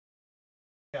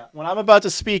Yeah. When I'm about to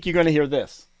speak, you're going to hear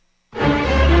this.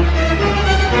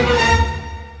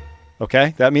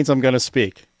 Okay? That means I'm going to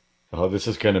speak. Oh, this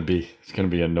is going to be, it's going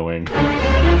to be annoying.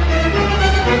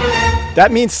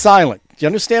 That means silent. Do you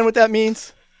understand what that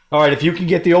means? All right, if you can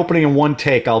get the opening in one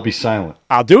take, I'll be silent.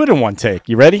 I'll do it in one take.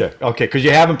 You ready? Okay, because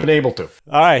you haven't been able to.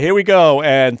 All right, here we go.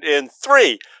 And in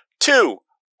 3, 2,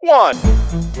 1.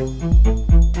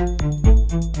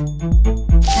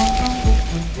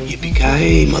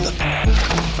 Yippee-Ki-Yay, mother.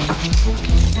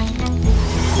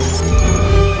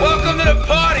 Welcome to the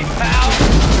party, pal.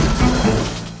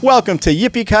 Welcome to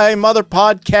Yippee-Ki-Yay Mother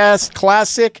Podcast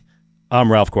Classic.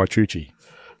 I'm Ralph Quattrucci.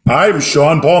 I'm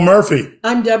Sean Paul Murphy.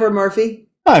 I'm Deborah Murphy.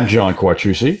 I'm John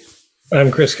Quattrucci.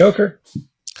 I'm Chris Coker.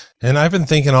 And I've been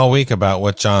thinking all week about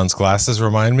what John's glasses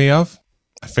remind me of.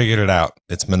 I figured it out.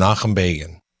 It's Menachem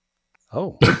Begin.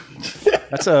 Oh,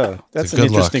 that's an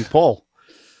interesting poll.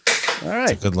 All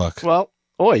right. It's a good look. Well,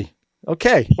 oi.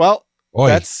 Okay. Well, Oi.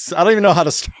 I don't even know how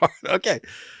to start. Okay.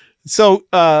 So,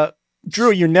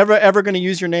 Drew, you're never ever going to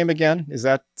use your name again. Is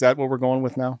that what we're going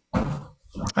with now?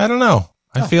 I don't know.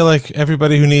 I feel like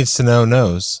everybody who needs to know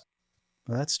knows.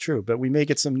 Well, that's true, but we may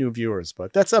get some new viewers,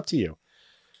 but that's up to you.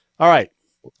 All right.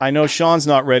 I know Sean's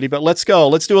not ready, but let's go.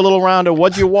 Let's do a little round of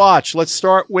what'd you watch. Let's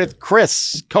start with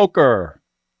Chris Coker.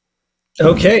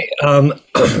 Okay.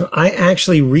 I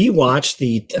actually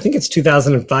rewatched I think it's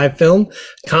 2005 film,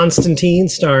 Constantine,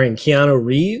 starring Keanu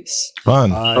Reeves.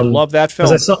 Fun. I love that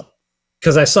film.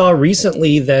 Because I saw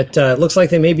recently that it looks like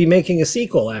they may be making a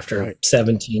sequel after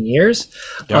 17 years.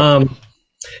 Yep.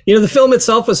 The film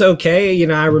itself was okay.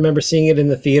 I remember seeing it in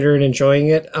the theater and enjoying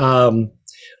it.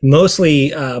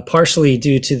 Mostly, partially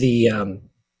due to the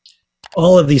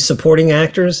all of the supporting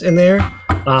actors in there.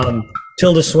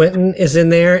 Tilda Swinton is in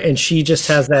there, and she just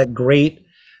has that great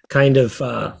kind of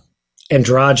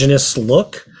androgynous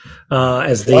look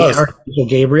as the Archangel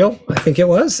Gabriel, I think it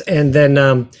was. And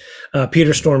then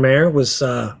Peter Stormare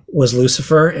was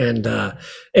Lucifer. And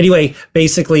anyway,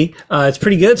 basically, it's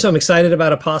pretty good. So I'm excited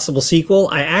about a possible sequel.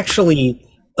 I actually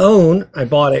I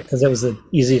bought it because that was the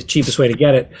easiest, cheapest way to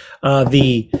get it.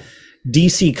 The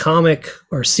DC comic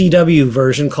or CW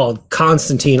version called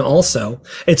Constantine also.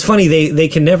 It's funny, they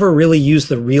can never really use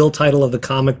the real title of the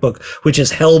comic book, which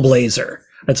is Hellblazer.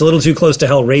 It's a little too close to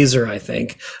Hellraiser, I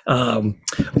think.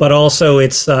 But also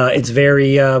it's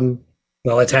very,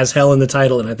 it has hell in the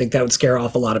title, and I think that would scare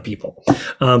off a lot of people.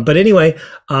 But anyway,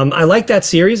 I like that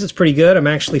series. It's pretty good. I'm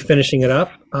actually finishing it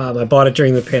up. I bought it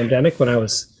during the pandemic when I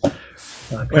was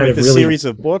a series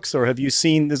of books, or have you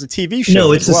seen, there's a TV show?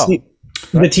 No, it's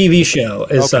the TV show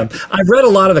is. Okay. I've read a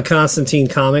lot of the Constantine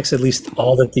comics, at least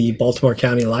all that the Baltimore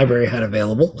County Library had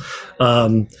available.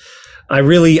 I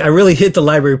really hit the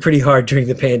library pretty hard during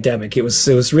the pandemic. It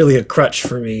was really a crutch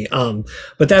for me.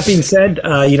 But that being said,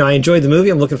 I enjoyed the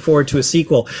movie. I'm looking forward to a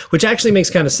sequel, which actually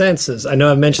makes kind of sense. As I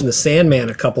know I've mentioned the Sandman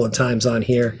a couple of times on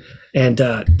here, and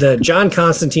the John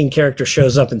Constantine character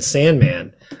shows up in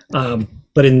Sandman.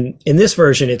 But in this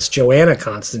version, it's Joanna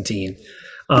Constantine,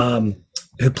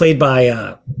 who played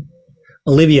by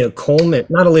Olivia Colman,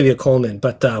 not Olivia Colman,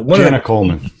 but Jenna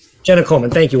Coleman. Jenna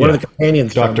Coleman, thank you. One of the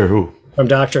companions from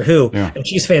Doctor Who, and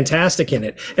she's fantastic in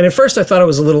it. And at first I thought it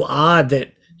was a little odd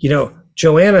that,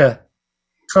 Joanna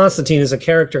Constantine is a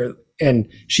character and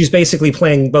she's basically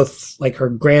playing both like her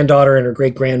granddaughter and her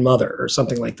great grandmother or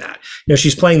something like that.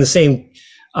 She's playing the same,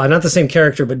 not the same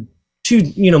character, but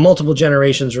two, multiple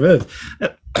generations removed.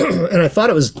 And I thought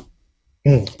it was,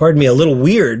 pardon me, a little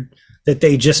weird that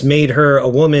they just made her a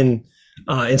woman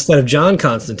instead of John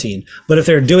Constantine. But if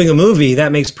they're doing a movie,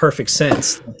 that makes perfect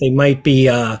sense. They might be,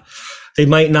 they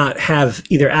might not have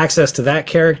either access to that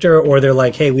character, or they're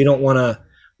like, hey, we're going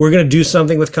to do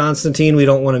something with Constantine. We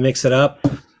don't want to mix it up.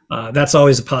 That's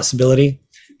always a possibility.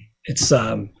 It's,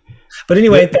 but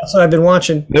anyway, that's what I've been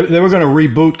watching. They were going to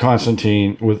reboot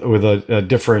Constantine with a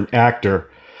different actor.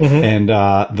 Mm-hmm. And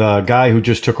the guy who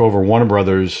just took over Warner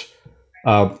Brothers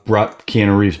brought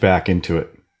Keanu Reeves back into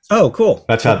it. Oh, cool.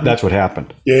 That's what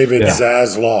happened. David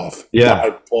Zaslav,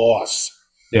 my boss.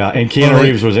 Yeah, and Keanu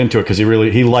Reeves was into it because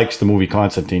he likes the movie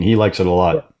Constantine. He likes it a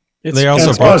lot. They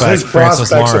also brought back his Francis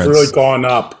prospects Lawrence. have really gone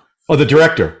up. Oh, the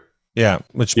director. Yeah,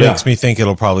 which makes me think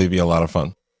it'll probably be a lot of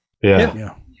fun.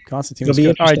 Yeah. Constantine was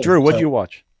good. All right, Drew, what did you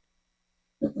watch?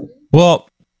 Well,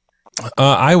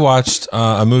 I watched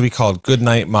a movie called Good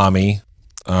Night, Mommy,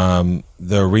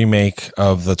 the remake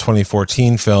of the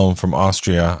 2014 film from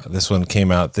Austria. This one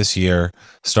came out this year,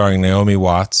 starring Naomi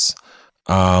Watts.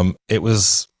 It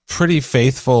was pretty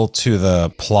faithful to the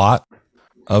plot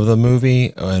of the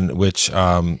movie, in which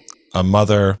a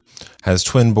mother has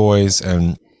twin boys,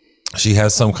 and she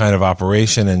has some kind of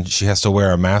operation and she has to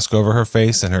wear a mask over her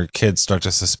face, and her kids start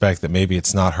to suspect that maybe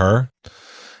it's not her.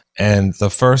 And the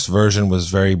first version was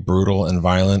very brutal and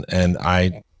violent, and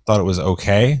I thought it was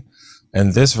okay.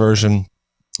 And this version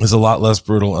is a lot less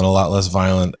brutal and a lot less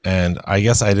violent. And I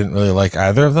guess I didn't really like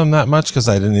either of them that much because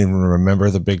I didn't even remember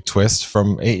the big twist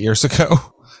from 8 years ago.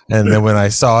 And then when I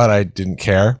saw it, I didn't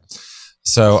care.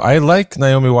 So I like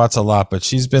Naomi Watts a lot, but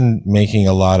she's been making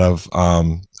a lot of,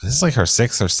 this is like her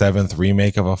 6th or 7th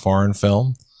remake of a foreign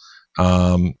film.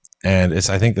 And it's,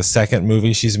 I think, the second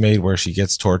movie she's made where she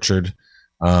gets tortured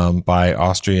by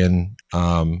Austrian,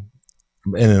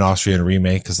 in an Austrian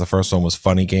remake, because the first one was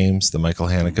Funny Games, the Michael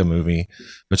Haneke movie,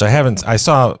 which I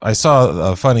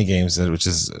saw Funny Games, which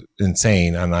is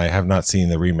insane, and I have not seen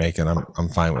the remake, and I'm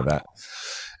fine with that.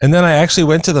 And then I actually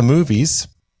went to the movies,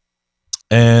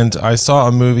 and I saw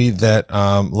a movie that,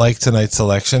 like tonight's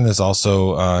selection, is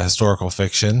also historical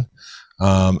fiction.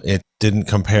 It didn't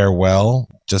compare well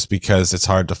just because it's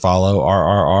hard to follow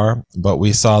RRR, but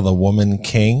we saw The Woman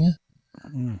King.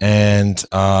 And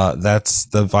that's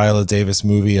the Viola Davis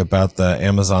movie about the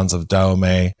Amazons of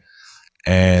Dahomey.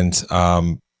 And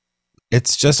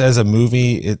it's just, as a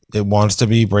movie, it wants to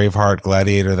be Braveheart,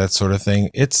 Gladiator, that sort of thing.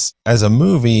 It's, as a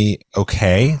movie,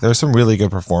 okay. There's some really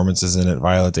good performances in it.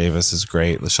 Viola Davis is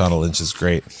great. Lashana Lynch is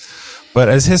great. But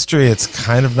as history, it's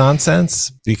kind of nonsense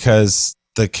because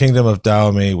the Kingdom of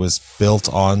Dahomey was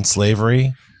built on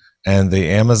slavery. And the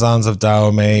Amazons of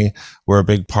Dahomey were a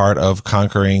big part of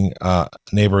conquering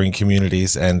neighboring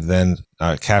communities and then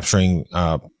capturing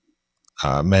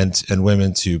men and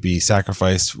women to be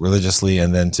sacrificed religiously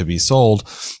and then to be sold.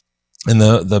 And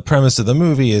the premise of the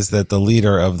movie is that the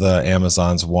leader of the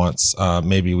Amazons wants,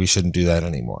 maybe we shouldn't do that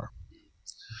anymore.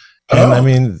 And I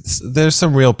mean, there's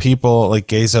some real people, like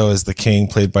Gezo is the king,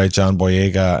 played by John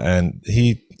Boyega, and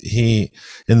he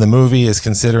in the movie is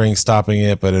considering stopping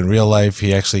it, but in real life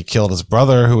he actually killed his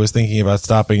brother who was thinking about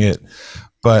stopping it.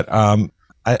 But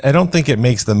I don't think it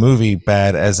makes the movie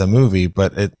bad as a movie,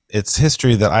 but it's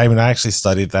history that I actually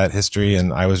studied that history,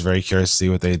 and I was very curious to see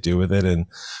what they do with it. And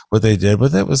what they did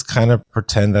with it was kind of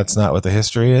pretend that's not what the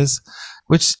history is,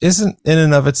 which isn't in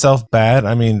and of itself bad.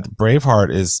 I mean,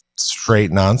 Braveheart is straight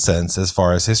nonsense as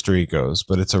far as history goes,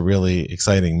 but it's a really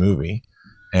exciting movie.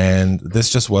 And this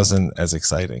just wasn't as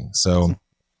exciting. So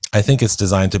I think it's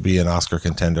designed to be an Oscar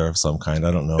contender of some kind.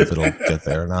 I don't know if it'll get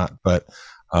there or not, but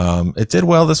it did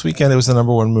well this weekend. It was the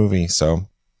 #1 movie. So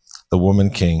The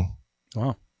Woman King.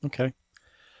 Wow. Okay.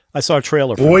 I saw a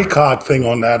trailer. Boycott thing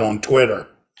on that on Twitter.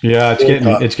 Yeah,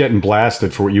 it's getting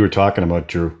blasted for what you were talking about,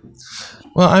 Drew.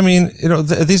 Well, I mean,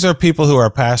 these are people who are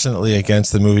passionately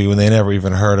against the movie when they never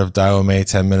even heard of Dahomey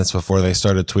 10 minutes before they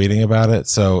started tweeting about it.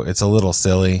 So it's a little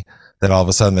silly that all of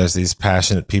a sudden there's these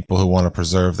passionate people who want to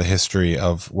preserve the history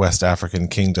of West African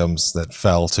kingdoms that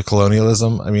fell to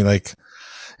colonialism. I mean, like,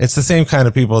 it's the same kind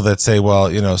of people that say, well,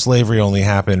 slavery only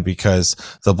happened because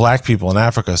the black people in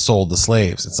Africa sold the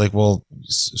slaves. It's like, well,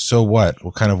 so what?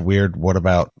 What kind of weird what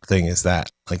about thing is that?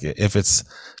 Like, if it's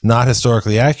not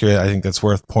historically accurate, I think that's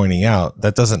worth pointing out.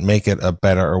 That doesn't make it a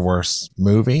better or worse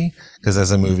movie, because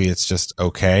as a movie, it's just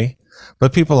okay.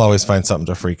 But people always find something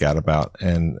to freak out about.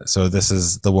 And so this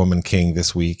is The Woman King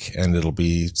this week, and it'll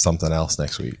be something else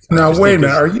next week. Now, wait a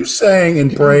minute. Are you saying in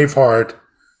Braveheart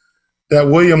that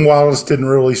William Wallace didn't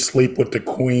really sleep with the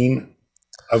Queen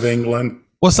of England?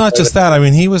 Well, it's not just that. I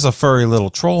mean, he was a furry little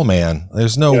troll man.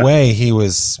 There's no way he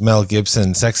was Mel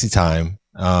Gibson sexy time.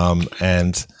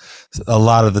 And a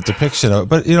lot of the depiction of it,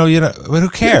 but but who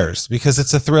cares? Because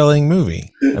it's a thrilling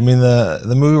movie. I mean,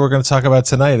 the movie we're going to talk about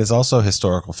tonight is also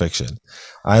historical fiction.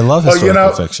 I love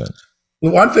historical fiction.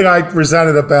 One thing I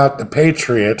resented about The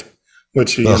Patriot,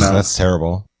 which that's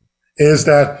terrible, is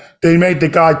that they made the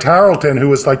guy Tarleton, who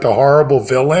was like the horrible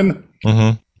villain,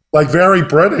 like very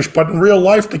British, but in real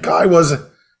life the guy was.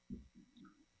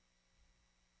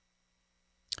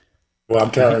 Well,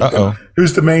 I'm telling you,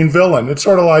 who's the main villain? It's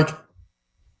sort of like,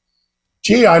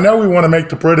 gee, I know we want to make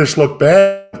the British look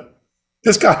bad.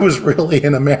 This guy was really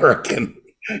an American,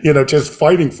 just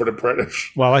fighting for the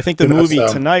British. Well, I think the movie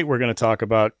tonight we're going to talk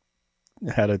about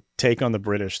had a take on the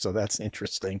British, so that's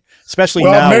interesting. Especially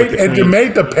now. It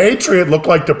made the Patriot look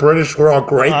like the British were all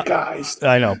great guys.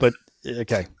 I know, but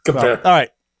okay. Well, all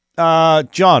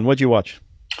right. John, what'd you watch?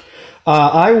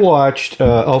 I watched,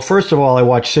 first of all, I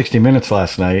watched 60 Minutes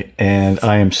last night, and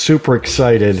I am super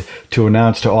excited to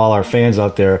announce to all our fans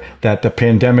out there that the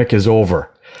pandemic is over.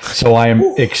 So I am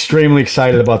extremely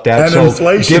excited about that. And so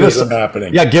inflation isn't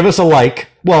happening. Yeah, give us a like.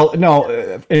 Well, no,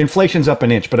 inflation's up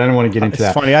an inch, but I don't want to get into that.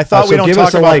 It's funny. I thought we don't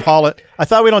talk about politics. I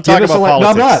thought we don't talk about politics. No,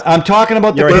 I'm not. I'm talking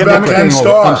about the pandemic thing. I'm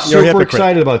You're a super hypocrite.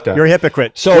 excited about that. You're a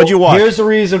hypocrite. So what'd you watch? Here's the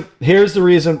reason.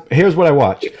 Here's what I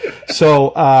watched.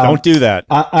 So don't do that.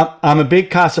 I'm a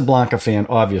big Casablanca fan,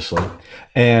 obviously,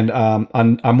 and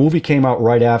a movie came out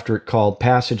right after it called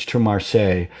Passage to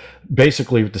Marseille.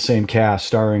 Basically with the same cast,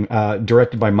 starring,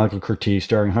 directed by Michael Curtiz,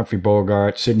 starring Humphrey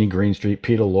Bogart, Sidney Greenstreet,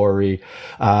 Peter Lorre,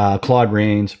 Claude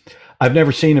Rains. I've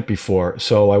never seen it before,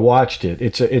 so I watched it.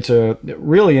 It's a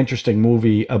really interesting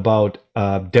movie about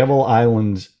Devil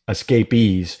Island's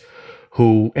escapees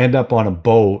who end up on a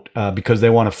boat because they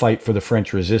want to fight for the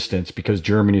French resistance because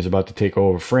Germany is about to take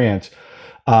over France,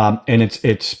 and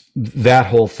it's that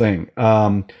whole thing.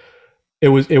 It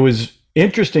was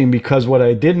interesting because what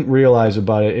I didn't realize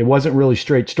about it wasn't really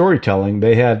straight storytelling.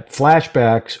 They had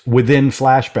flashbacks within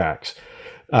flashbacks.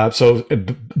 So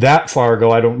that far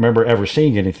ago, I don't remember ever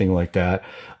seeing anything like that.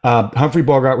 Humphrey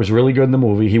Bogart was really good in the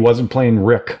movie. He wasn't playing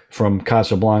Rick from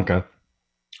Casablanca.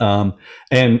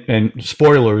 And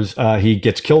spoilers, he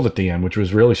gets killed at the end, which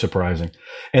was really surprising.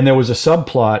 And there was a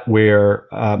subplot where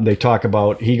they talk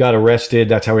about he got arrested.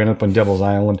 That's how he ended up on Devil's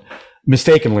Island.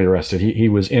 Mistakenly arrested. He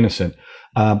was innocent.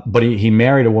 But he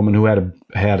married a woman who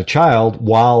had a child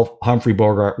while Humphrey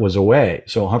Bogart was away.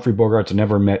 So Humphrey Bogart's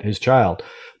never met his child.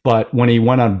 But when he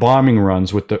went on bombing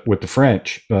runs with the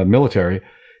French military,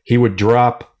 he would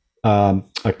drop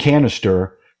a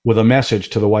canister with a message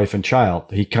to the wife and child.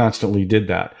 He constantly did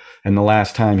that. And the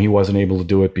last time he wasn't able to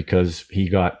do it because he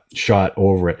got shot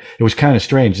over it. It was kind of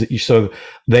strange. So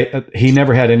he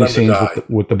never had any scenes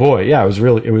with the boy. Yeah, it was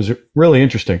really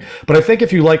interesting. But I think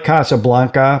if you like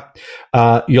Casablanca,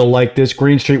 you'll like this.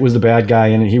 Greenstreet was the bad guy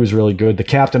in it. He was really good. The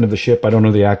captain of the ship, I don't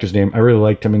know the actor's name. I really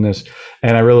liked him in this.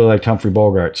 And I really liked Humphrey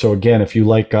Bogart. So again, if you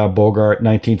like Bogart,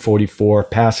 1944,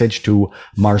 Passage to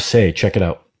Marseille, check it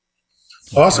out.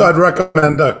 Also, I'd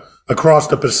recommend Across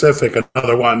the Pacific,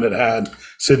 another one that had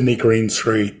Sidney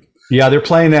Greenstreet. Yeah, they're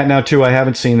playing that now too. I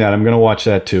haven't seen that. I'm going to watch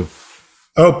that too.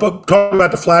 Oh, but talking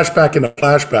about the flashback in the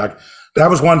flashback, that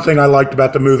was one thing I liked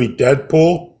about the movie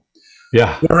Deadpool.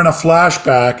 Yeah. They're in a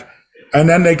flashback, and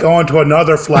then they go into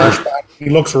another flashback. He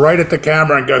looks right at the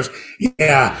camera and goes,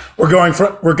 "Yeah, we're going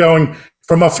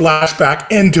from a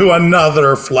flashback into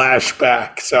another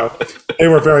flashback." So they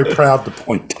were very proud to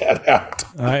point that out.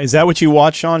 Is that what you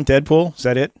watched, Sean? Deadpool? Is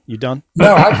that it? You done?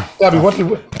 No,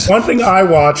 one thing I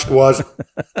watched was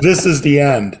This Is the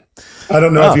End. I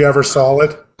don't know if you ever saw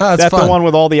it. Oh, that's the one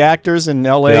with all the actors in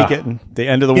L.A. getting the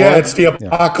end of the world? Yeah, it's the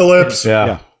apocalypse.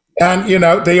 Yeah. And,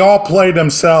 they all play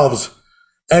themselves.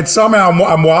 And somehow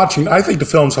I'm watching. I think the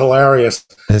film's hilarious.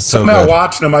 It's so somehow good.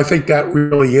 watching them, I think that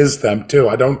really is them too.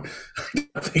 I don't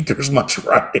think there's much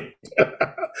writing.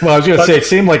 Well, I was going to say, it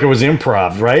seemed like it was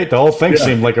improv, right? The whole thing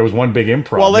seemed like it was one big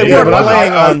improv. Well, they were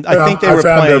playing. I think they were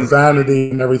found playing their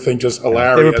vanity and everything just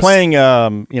hilarious. They were playing,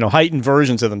 heightened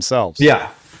versions of themselves. Yeah.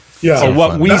 So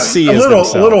what we see is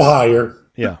themselves. A little higher.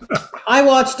 Yeah. I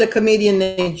watched a comedian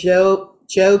named Joe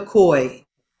Coy.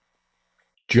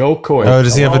 Joe Coy. Oh,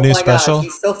 does he have a new my special? God,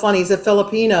 he's so funny. He's a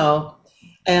Filipino,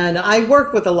 and I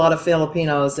work with a lot of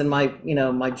Filipinos in my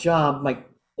job, my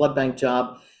blood bank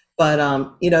job. But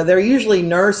they're usually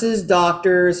nurses,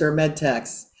 doctors, or med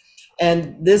techs.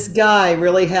 And this guy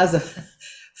really has a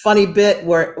funny bit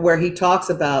where he talks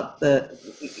about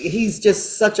he's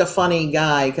just such a funny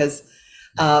guy because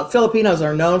Filipinos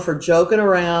are known for joking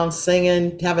around,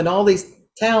 singing, having all these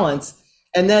talents,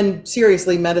 and then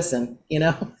seriously medicine.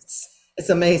 It's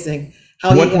amazing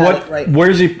how he had it right. Where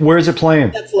is it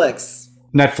playing?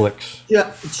 Netflix.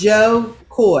 Joe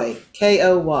Coy,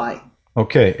 Koy.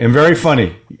 Okay, and very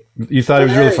funny. You thought it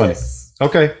was really funny.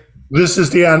 Okay. This Is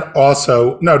the End.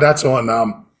 Also, no, that's on.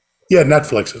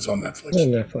 Netflix. It's on Netflix.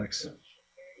 Netflix.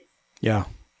 Yeah.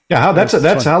 Yeah.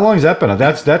 That's how long has that been?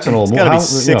 That's an old movie.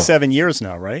 It's got to be 6-7 years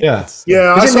now, right? Yeah. I Isn't saw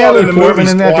it in Natalie the Portman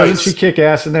movies in that? twice. Doesn't she kick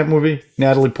ass in that movie?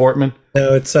 Natalie Portman.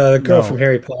 No, it's a girl from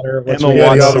Harry Potter. Emma The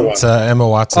Watson. other one. It's Emma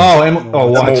Watson.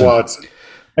 Oh, Watson. Emma Watson.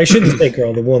 I shouldn't say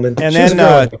girl, the woman. And She's a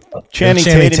then girl. Channing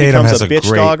Tatum Tatum becomes has a a bitch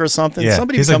great- dog or something. Yeah,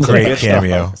 Somebody he's a becomes great bitch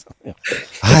cameo. dog. Yeah.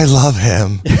 I love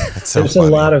him. It's so There's funny.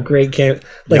 a lot of great cameos.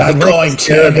 I'm the going Michael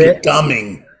Cera Channing bit.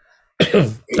 Dumming.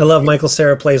 I love Michael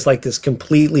Cera plays like this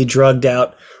completely drugged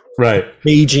out, Right.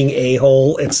 raging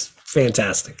a-hole. It's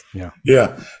fantastic. Yeah,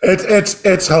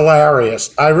 it's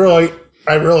hilarious. I really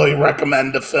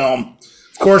recommend the film.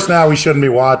 Of course, now we shouldn't be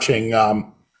watching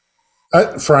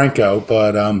Franco,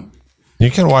 but You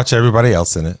can watch everybody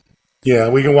else in it. yeah,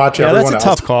 we can watch Yeah, everyone that's a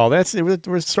else. tough call.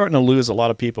 We're starting to lose a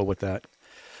lot of people with that.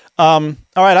 All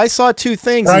right, I saw two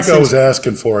things. Franco was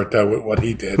asking for it, though, with what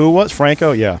he did. Who was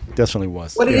Franco? Yeah, definitely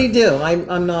was. What did he do?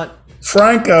 I'm not.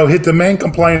 Franco, the main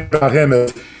complaint about him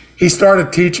is he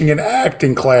started teaching an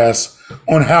acting class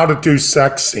on how to do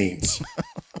sex scenes.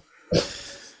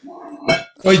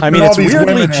 I mean, it's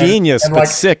weirdly genius, but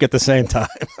sick at the same time.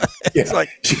 It's like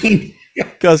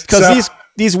because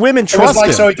these women trust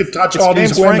him. So he could touch all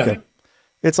these women. Franco.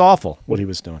 It's awful what he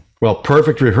was doing. Well,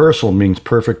 perfect rehearsal means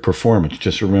perfect performance.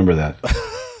 Just remember that.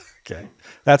 Okay,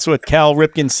 that's what Cal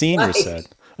Ripken Sr. said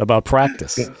about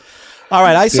practice. All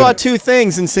right, I saw two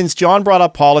things, and since John brought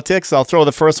up politics, I'll throw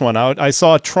the first one out. I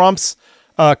saw Trump's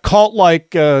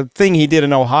cult-like thing he did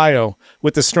in Ohio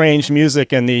with the strange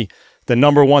music and the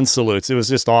 #1 salutes. It was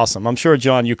just awesome. I'm sure,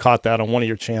 John, you caught that on one of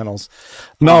your channels.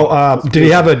 No, did he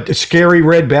have a scary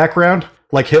red background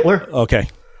like Hitler? Okay.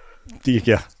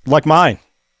 Yeah, like mine.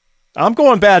 I'm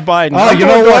going bad Biden. Oh, you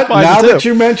know what? Now that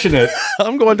you mention it.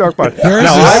 I'm going dark Biden.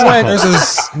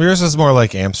 Yours is more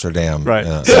like Amsterdam. Right.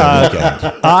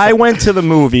 I went to the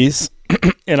movies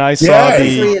and I saw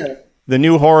the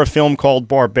new horror film called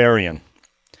Barbarian.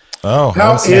 Oh,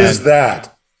 how is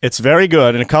that? It's very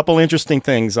good, and a couple interesting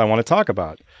things I want to talk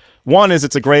about. One is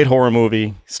it's a great horror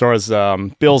movie. Stars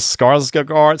Bill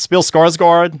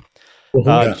Skarsgård,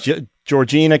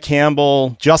 Georgina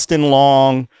Campbell, Justin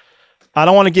Long. I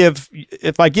don't want to give,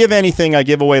 if I give anything, I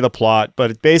give away the plot,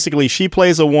 but basically she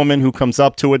plays a woman who comes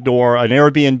up to a door, an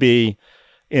Airbnb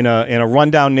in a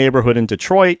rundown neighborhood in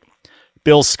Detroit.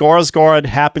 Bill Skarsgård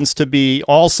happens to be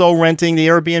also renting the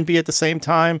Airbnb at the same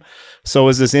time. So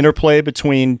is this interplay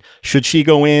between should she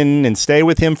go in and stay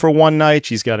with him for one night?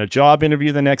 She's got a job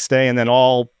interview the next day, and then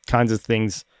all kinds of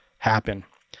things happen.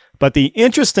 But the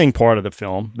interesting part of the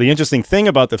film, the interesting thing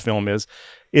about the film is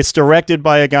it's directed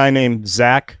by a guy named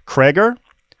Zach Kreger.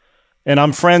 And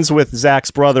I'm friends with Zach's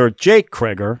brother, Jake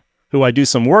Kreger, who I do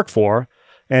some work for.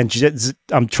 And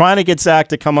I'm trying to get Zach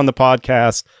to come on the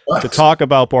podcast to talk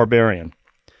about Barbarian.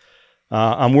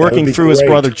 I'm working through his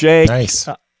brother, Jake. Nice.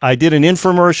 I did an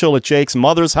infomercial at Jake's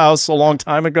mother's house a long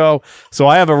time ago. So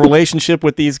I have a relationship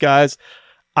with these guys.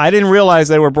 I didn't realize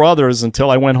they were brothers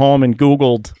until I went home and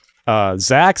Googled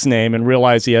Zach's name and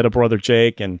realized he had a brother,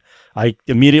 Jake, and I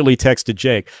immediately texted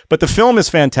Jake. But the film is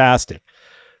fantastic.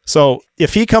 So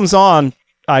if he comes on,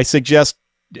 I suggest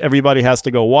everybody has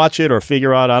to go watch it or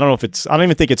figure out. I don't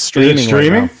even think it's streaming. Is it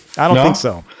streaming? Right now. I don't think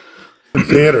so. In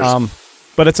theaters.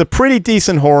 But it's a pretty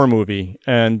decent horror movie,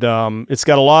 and it's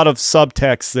got a lot of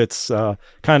subtext that's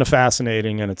kind of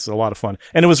fascinating, and it's a lot of fun.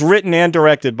 And it was written and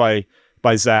directed by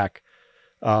Zach.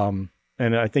 And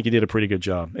I think he did a pretty good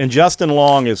job. And Justin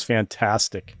Long is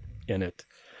fantastic in it.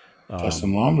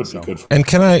 Justin Long would be good. And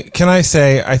can I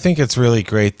say, I think it's really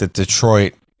great that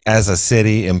Detroit as a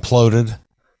city imploded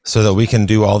so that we can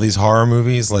do all these horror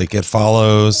movies like It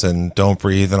Follows and Don't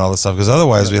Breathe and all this stuff. Because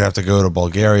otherwise we'd have to go to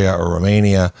Bulgaria or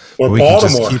Romania. Or we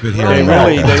Baltimore. Can just keep it here.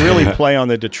 They really play on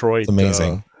the Detroit. It's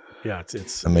amazing.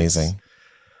 It's amazing.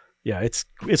 It's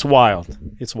wild.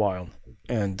 It's wild.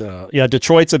 And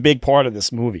Detroit's a big part of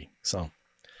this movie. So,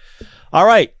 all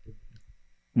right.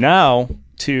 Now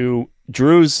to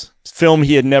Drew's film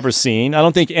he had never seen. I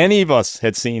don't think any of us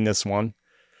had seen this one.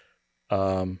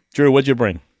 Drew, what'd you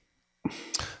bring?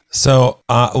 So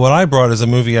what I brought is a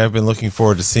movie I've been looking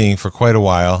forward to seeing for quite a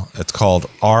while. It's called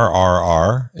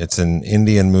RRR. It's an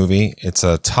Indian movie. It's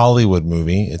a Tollywood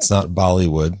movie. It's not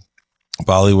Bollywood.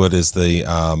 Bollywood is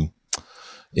the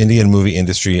Indian movie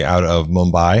industry out of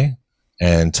Mumbai.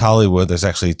 And Tollywood, there's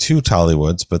actually two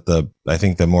Tollywoods, but I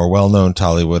think the more well-known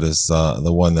Tollywood is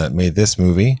the one that made this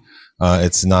movie.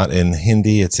 It's not in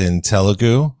Hindi, it's in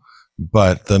Telugu,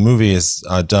 but the movie is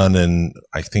done in,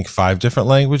 I think, 5 different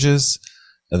languages.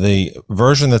 The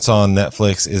version that's on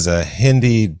Netflix is a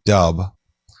Hindi dub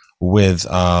with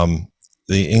the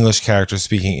English characters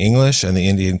speaking English and the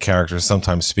Indian characters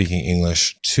sometimes speaking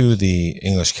English to the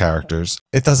English characters.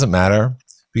 It doesn't matter,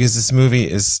 because this movie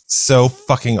is so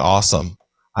fucking awesome.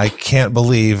 I can't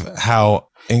believe how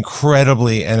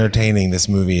incredibly entertaining this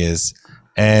movie is.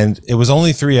 And it was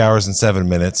only 3 hours and 7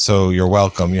 minutes, so you're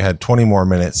welcome. You had 20 more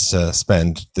minutes to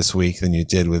spend this week than you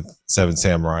did with Seven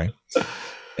Samurai.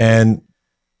 And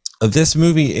this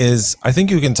movie is, I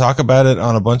think you can talk about it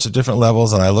on a bunch of different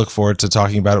levels, and I look forward to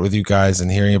talking about it with you guys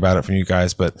and hearing about it from you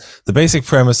guys. But the basic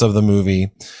premise of the movie,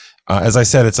 as I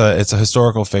said, it's a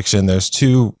historical fiction. There's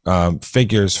 2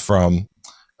 figures from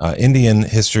Indian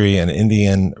history and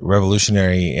Indian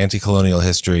revolutionary anti-colonial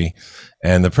history.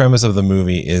 And the premise of the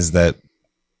movie is that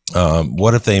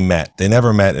what if they met? They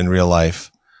never met in real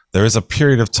life, there is a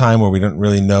period of time where we don't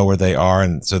really know where they are.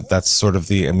 And so that's sort of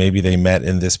maybe they met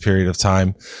in this period of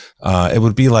time. It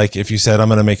would be like if you said, I'm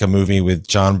going to make a movie with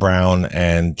John Brown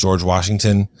and George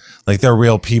Washington. Like they're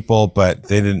real people, but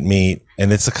they didn't meet.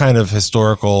 And it's a kind of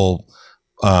historical,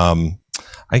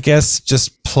 I guess,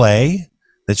 just play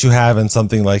that you have in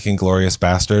something like Inglourious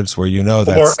Bastards, where you know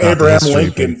that's or Abraham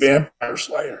Lincoln Vampire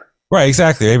Slayer. Right,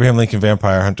 exactly. Abraham Lincoln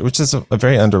Vampire Hunter, which is a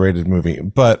very underrated movie.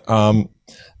 But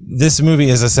this movie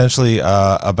is essentially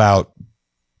about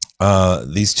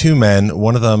these two men.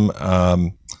 One of them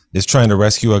is trying to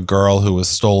rescue a girl who was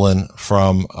stolen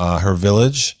from her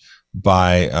village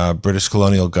by a British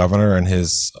colonial governor and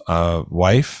his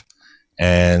wife.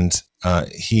 And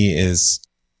he is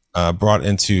brought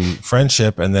into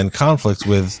friendship and then conflict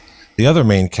with the other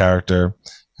main character,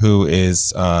 who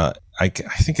is I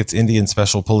think it's Indian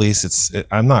Special Police.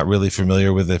 I'm not really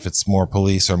familiar with if it's more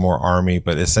police or more army,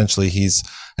 but essentially he's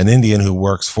an Indian who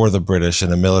works for the British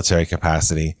in a military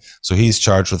capacity. So he's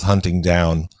charged with hunting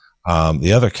down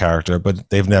the other character, but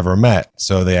they've never met.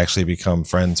 So they actually become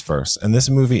friends first. And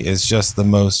this movie is just the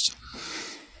most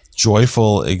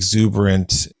joyful,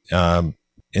 exuberant,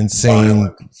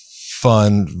 insane,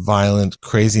 fun, violent,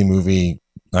 crazy movie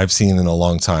I've seen in a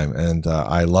long time. And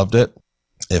I loved it.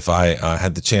 If I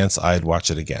had the chance, I'd watch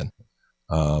it again,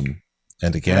 and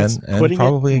again, and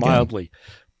probably again. Mildly.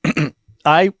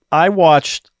 I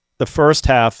watched the first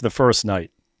half the first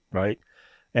night, right?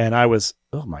 And I was,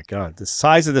 oh my God, the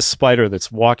size of this spider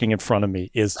that's walking in front of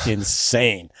me is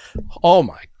insane. Oh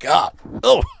my God.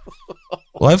 Oh.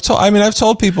 Well, I've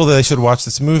told people that they should watch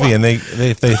this movie, and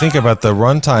if they think about the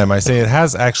runtime, I say it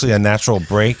has actually a natural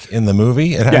break in the movie.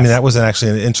 Yes. I mean, that was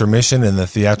actually an intermission in the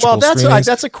theatrical screenings.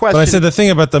 That's a question. But I said the thing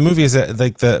about the movie is that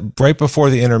like right before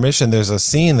the intermission, there's a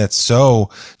scene that's so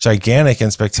gigantic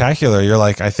and spectacular. You're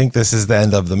like, I think this is the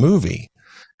end of the movie.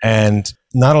 And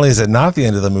not only is it not the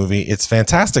end of the movie, it's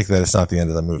fantastic that it's not the end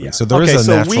of the movie. Yeah. So there is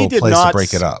a natural place to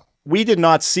break it up. We did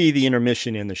not see the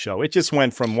intermission in the show. It just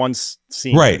went from one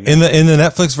scene. Right. In the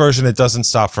Netflix version, it doesn't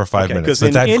stop for 5 minutes. Because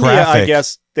in India, I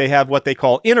guess they have what they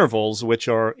call intervals, which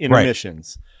are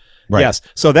intermissions. Right. Yes.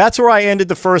 So that's where I ended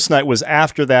the first night, was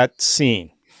after that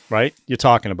scene, right? You're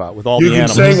talking about with all the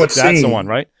animals. That's scene. The one,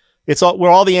 right? It's all, where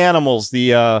all the animals,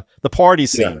 the party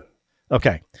scene. Yeah.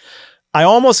 Okay. I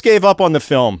almost gave up on the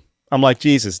film. I'm like,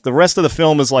 Jesus, the rest of the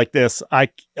film is like this.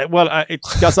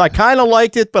 Because I kind of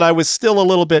liked it, but I was still a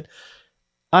little bit.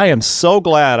 I am so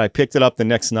glad I picked it up the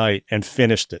next night and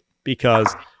finished it,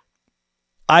 because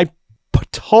I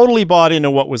totally bought into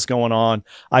what was going on.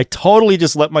 I totally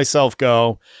just let myself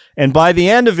go. And by the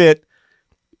end of it,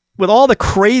 with all the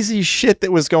crazy shit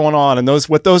that was going on and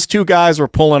what those two guys were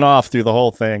pulling off through the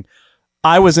whole thing,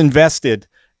 I was invested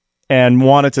and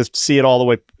wanted to see it all the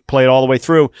way, play it all the way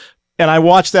through. And I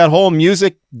watched that whole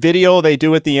music video they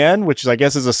do at the end, which I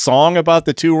guess is a song about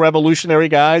the two revolutionary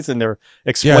guys, and they're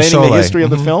explaining the history of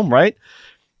the film, right?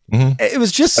 Mm-hmm. It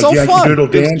was just so fun.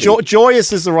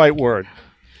 Joyous is the right word.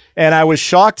 And I was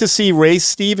shocked to see Ray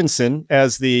Stevenson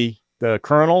as the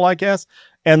colonel, I guess.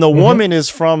 And the woman is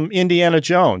from Indiana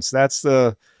Jones. That's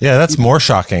more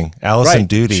shocking. Allison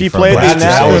Doody. She played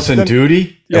Allison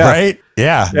Doody? Yeah. Right?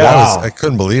 Yeah. Wow. I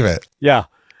couldn't believe it. Yeah.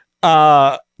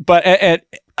 But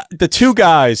the two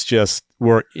guys just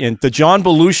were in the John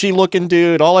Belushi looking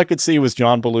dude. All I could see was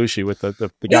John Belushi with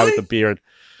the guy with the beard.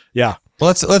 Yeah.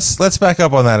 Well, let's back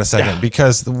up on that a second,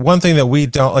 because the one thing that we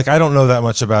don't like, I don't know that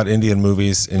much about Indian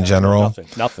movies in general.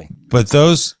 Nothing. But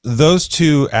those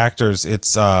two actors,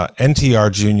 it's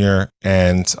NTR Jr.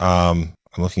 and I'm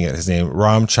looking at his name,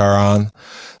 Ram Charan.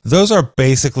 Those are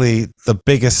basically the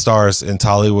biggest stars in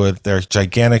Tollywood. They're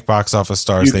gigantic box office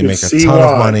stars. They make a ton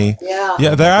of money.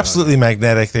 Yeah, they're absolutely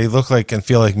magnetic. They look like and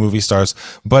feel like movie stars.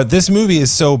 But this movie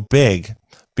is so big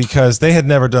because they had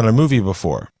never done a movie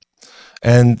before.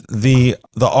 And the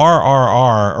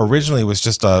RRR originally was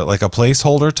just a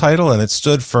placeholder title, and it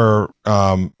stood for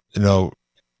NTR,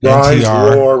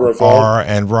 Revolt,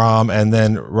 and Ram, and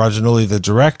then Rajamouli, the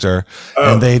director,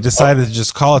 and they decided to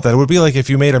just call it that. It would be like if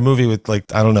you made a movie with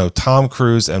Tom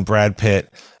Cruise and Brad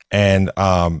Pitt and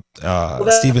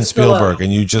Steven Spielberg,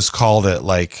 and you just called it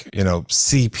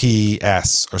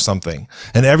CPS or something,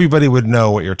 and everybody would know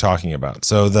what you're talking about.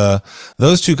 So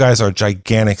those two guys are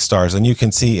gigantic stars, and you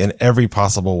can see in every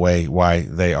possible way why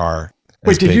they are.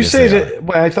 Wait, did you say that?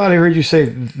 Well, I thought I heard you say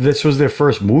this was their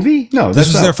first movie? No,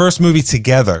 this was their first movie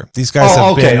together. These guys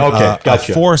have been a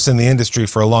force in the industry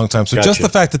for a long time. So just the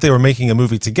fact that they were making a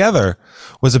movie together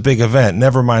was a big event.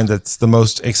 Never mind that's the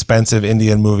most expensive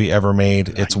Indian movie ever made.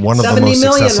 It's one of the most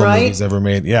successful movies ever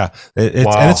made. Yeah, and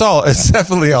it's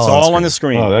definitely all on the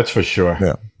screen. Oh, that's for sure.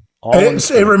 Yeah. All in the It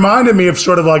screen. reminded me of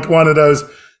sort of like one of those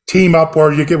team up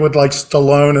where you get with like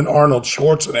Stallone and Arnold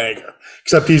Schwarzenegger,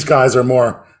 except these guys are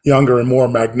more younger and more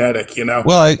magnetic, you know?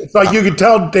 Well, it's like you could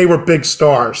tell they were big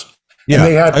stars. Yeah, and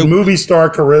they had movie star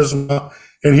charisma,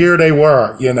 and here they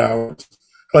were, you know,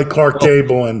 like Clark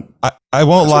Gable and I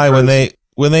won't lie,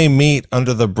 when they meet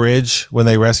under the bridge, when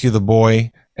they rescue the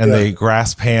boy and they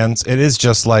grasp hands, it is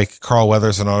just like Carl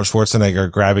Weathers and Arnold Schwarzenegger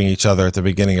grabbing each other at the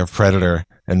beginning of Predator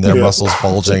and their muscles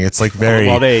bulging. It's like very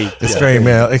very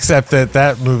male, except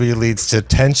that movie leads to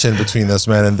tension between those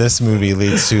men, and this movie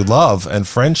leads to love and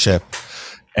friendship.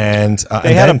 And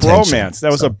they had a tension. bromance.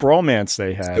 That was a bromance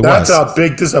they had.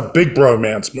 this is a big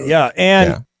bromance movie. Yeah,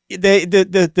 and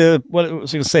the what I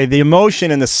was going to say, the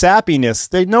emotion and the sappiness.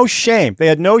 They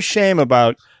had no shame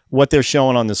about what they're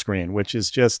showing on the screen, which is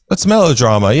just it's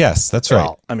melodrama. Yes, that's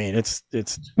right. I mean,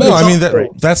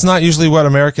 that's not usually what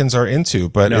Americans are into,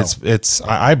 but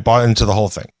I bought into the whole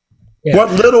thing. Yeah.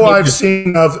 What little I've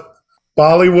seen of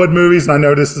Bollywood movies, and I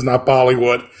know this is not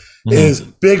Bollywood, is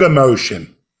big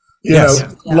emotion. You know,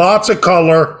 lots of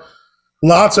color,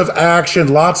 lots of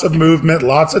action, lots of movement,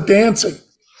 lots of dancing.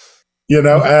 You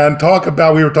know, and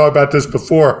we were talking about this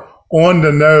before, on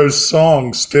the nose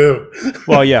songs too.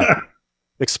 Well, yeah.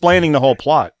 Explaining the whole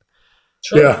plot.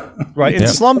 Sure. Yeah. Right.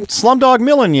 It's Slumdog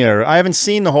Millionaire. I haven't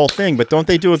seen the whole thing, but don't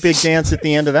they do a big dance at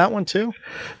the end of that one too?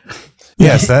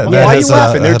 Yes. Why are you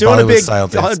laughing? They're doing a big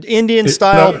Indian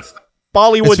style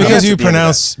Bollywood.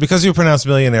 It's because you pronounce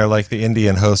millionaire like the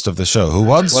Indian host of the show who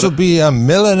wants to be a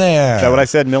millionaire. Is that what I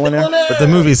said? Millionaire? But the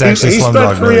movie's actually he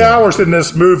Slumdog spent 3 hours in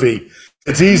this movie.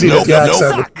 It's easy to get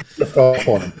accent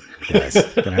for him. Guys,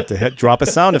 gonna have to drop a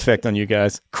sound effect on you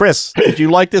guys. Chris, did you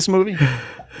like this movie?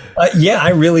 Yeah,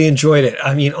 I really enjoyed it.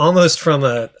 I mean,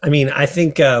 I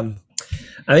think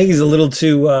he's a little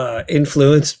too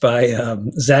influenced by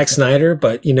Zack Snyder,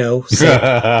 but you know,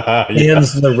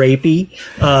 Sam's the rapey,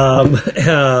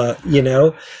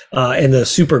 and the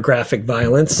super graphic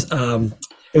violence.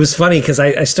 It was funny because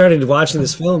I started watching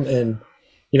this film and,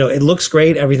 you know, it looks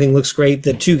great. Everything looks great.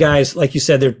 The two guys, like you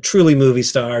said, they're truly movie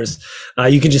stars.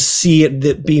 You can just see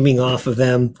it beaming off of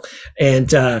them. And,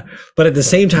 but at the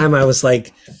same time, I was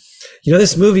like, you know,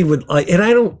 this movie would, and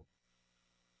I don't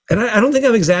think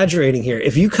I'm exaggerating here.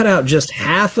 If you cut out just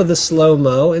half of the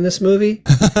slow-mo in this movie,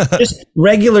 just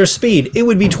regular speed, it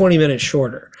would be 20 minutes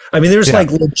shorter. I mean, there's like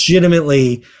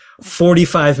legitimately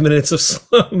 45 minutes of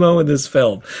slow-mo in this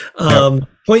film.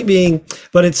 Point being,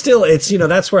 but it's, you know,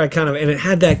 that's where and it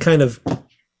had that kind of,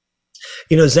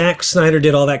 you know, Zack Snyder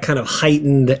did all that kind of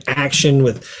heightened action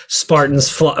with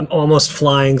Spartans almost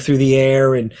flying through the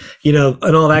air and, you know,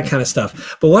 and all that kind of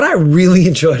stuff. But what I really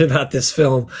enjoyed about this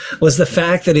film was the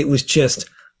fact that it was just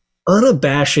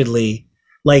unabashedly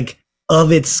like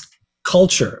of its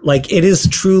culture. Like it is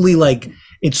truly like,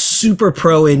 it's super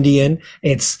pro-Indian.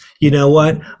 It's, you know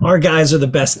what? Our guys are the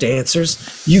best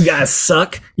dancers. You guys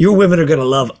suck. Your women are going to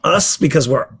love us because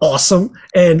we're awesome.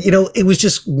 And, you know, it was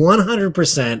just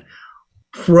 100%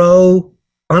 pro,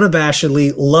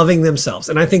 unabashedly loving themselves.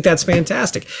 And I think that's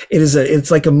fantastic. It's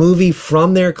like a movie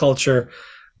from their culture.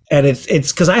 And it's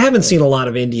because I haven't seen a lot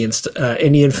of Indian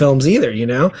films either, you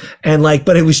know? And like,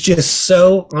 but it was just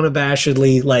so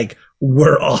unabashedly like,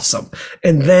 we're awesome.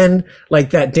 And then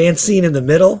like that dance scene in the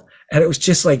middle, and it was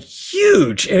just like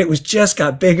huge, and it was just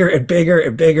got bigger and bigger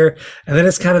and bigger. And then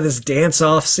it's kind of this dance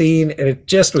off scene, and it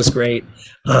just was great.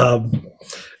 But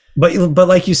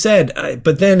like you said,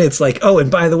 but then it's like, oh, and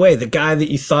by the way, the guy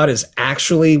that you thought is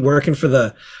actually working for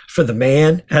the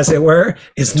man, as it were,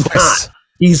 is not.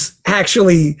 He's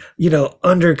actually, you know,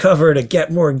 undercover to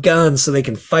get more guns so they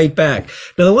can fight back.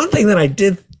 Now, the one thing that I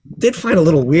did find a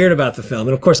little weird about the film,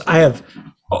 and of course I have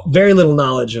very little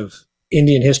knowledge of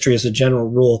Indian history as a general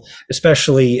rule,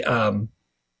 especially,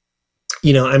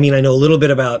 you know, I mean, I know a little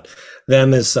bit about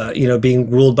them as, you know,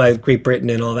 being ruled by Great Britain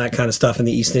and all that kind of stuff in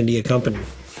the East India Company.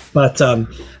 But the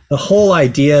whole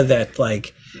idea that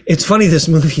like, it's funny, this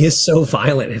movie is so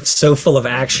violent. It's so full of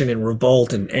action and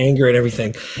revolt and anger and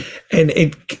everything. And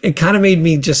it kind of made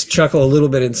me just chuckle a little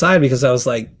bit inside because I was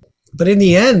like, but in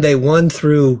the end, they won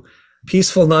through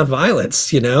peaceful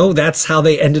nonviolence. You know, that's how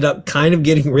they ended up kind of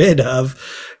getting rid of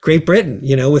Great Britain,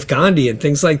 you know, with Gandhi and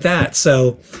things like that.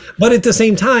 So, but at the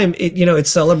same time, it, you know, it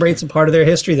celebrates a part of their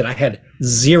history that I had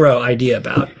zero idea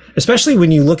about, especially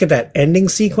when you look at that ending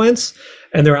sequence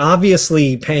and they're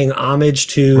obviously paying homage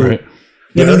to, right.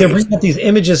 I mean, they're bringing up these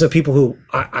images of people who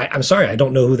I'm sorry, I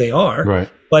don't know who they are, right.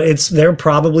 But they're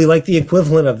probably like the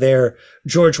equivalent of their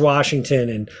George Washington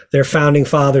and their founding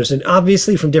fathers. And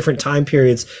obviously from different time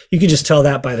periods, you could just tell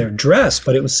that by their dress,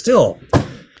 but it was still,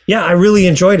 Yeah, I really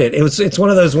enjoyed it. It's one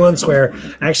of those ones where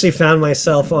I actually found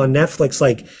myself on Netflix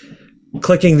like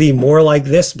clicking the more like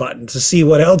this button to see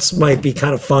what else might be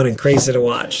kind of fun and crazy to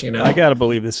watch, you know. I gotta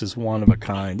believe this is one of a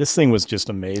kind. This thing was just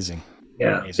amazing.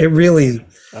 Yeah, it really.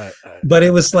 But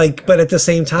it was like, but at the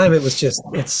same time, it was just,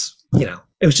 you know,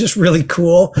 it was just really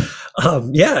cool.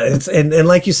 Yeah, and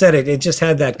like you said, it just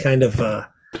had that kind of,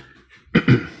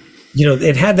 you know,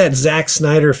 it had that Zack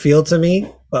Snyder feel to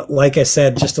me. But like I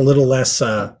said, just a little less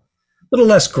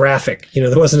graphic. You know,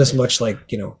 there wasn't as much like,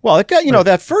 you know. Well, it got, you know,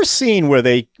 that first scene where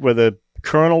the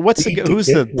colonel, who's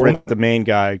the main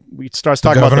guy? He starts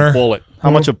talking about the bullet, how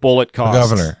much a bullet costs.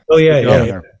 The governor. Oh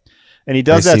yeah. And he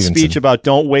does that speech about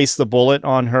don't waste the bullet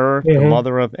on her, the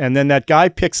mother of, and then that guy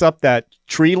picks up that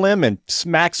tree limb and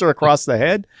smacks her across the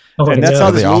head. And that's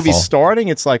how this movie's starting.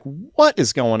 It's like, what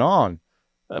is going on?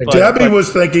 Debbie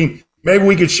was thinking, maybe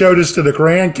we could show this to the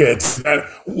grandkids.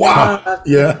 Wow.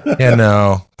 Yeah. Yeah,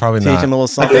 no, probably not.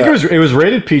 I think it was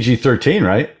rated PG-13,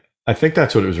 right? I think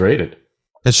that's what it was rated.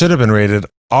 It should have been rated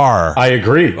R. I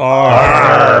agree.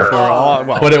 R.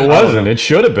 But it wasn't. It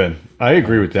should have been. I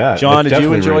agree with that. John, did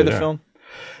you enjoy the film?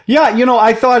 Yeah, you know,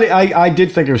 I thought I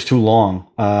did think it was too long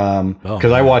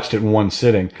because I watched it in one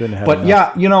sitting. But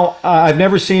yeah, you know, I've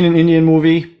never seen an Indian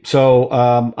movie, so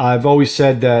I've always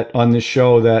said that on this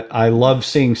show that I love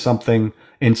seeing something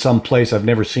in some place I've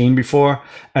never seen before,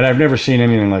 and I've never seen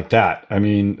anything like that. I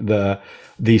mean,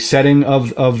 the setting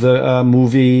of the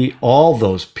movie, all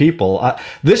those people.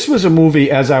 This was a movie,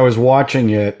 as I was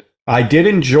watching it, I did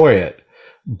enjoy it,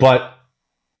 but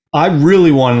I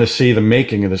really wanted to see the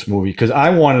making of this movie because I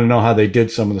wanted to know how they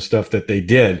did some of the stuff that they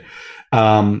did.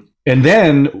 And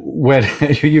then when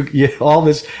you all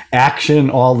this action,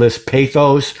 all this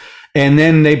pathos, and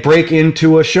then they break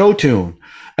into a show tune.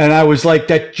 And I was like,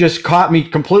 that just caught me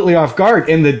completely off guard.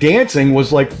 And the dancing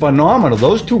was like phenomenal.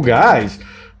 Those two guys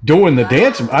doing the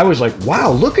dance, I was like,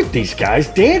 wow, look at these guys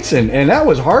dancing. And that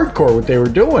was hardcore what they were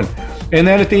doing. And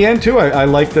then at the end too, I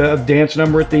liked the dance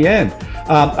number at the end.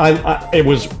 It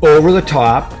was over the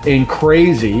top and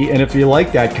crazy. And if you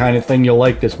like that kind of thing, you'll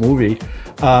like this movie.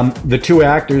 The two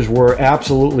actors were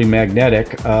absolutely magnetic.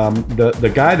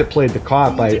 The guy that played the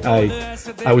cop,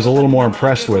 I was a little more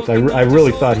impressed with. I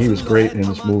really thought he was great in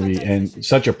this movie and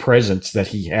such a presence that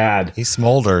he had. He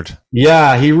smoldered.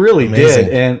 Yeah, he really did.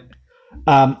 And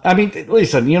I mean,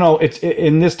 listen, you know, it's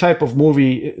in this type of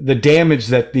movie, the damage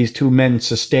that these two men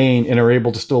sustain and are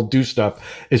able to still do stuff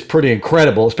is pretty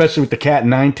incredible, especially with the cat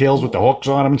and nine tails with the hooks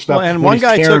on them and stuff. Well, and one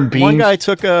guy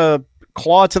took a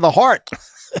claw to the heart.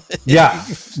 Yeah,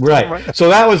 right. So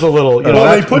that was a little, you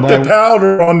know. They put the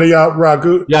powder on the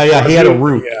ragu. Yeah, he had a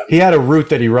root. Yeah. He had a root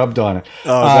that he rubbed on it.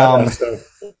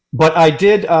 But I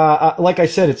did, like I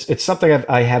said, it's something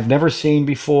I have never seen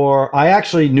before. I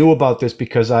actually knew about this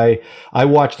because I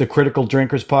watched the Critical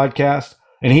Drinkers podcast,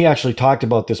 and he actually talked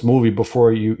about this movie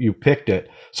before you picked it.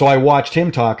 So I watched him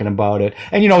talking about it.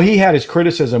 And, you know, he had his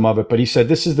criticism of it, but he said,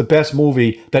 this is the best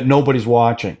movie that nobody's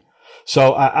watching.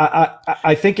 So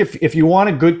I think if you want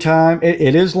a good time,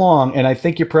 it is long, and I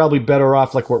think you're probably better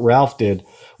off like what Ralph did.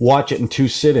 Watch it in 2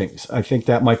 sittings. I think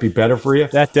that might be better for you.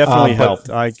 That definitely helped.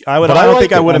 I don't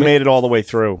think I would have made it all the way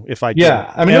through if I did.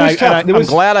 Yeah, I mean, it was tough. I'm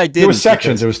glad I did. There were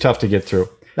sections it was tough to get through.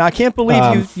 Now I can't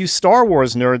believe you Star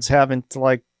Wars nerds haven't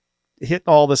like hit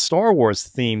all the Star Wars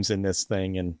themes in this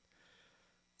thing, and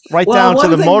down to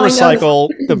the motorcycle,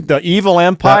 the evil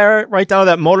empire, right down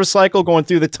to that motorcycle going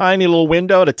through the tiny little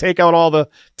window to take out all the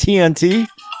TNT,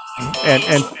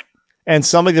 and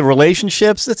some of the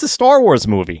relationships. It's a Star Wars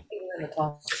movie.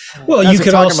 Well, you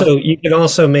could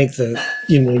also make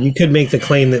the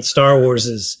claim that Star Wars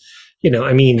is, you know,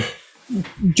 I mean,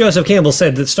 Joseph Campbell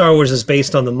said that Star Wars is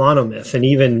based on the monomyth, and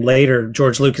even later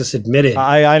George Lucas admitted.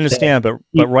 I understand, but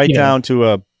down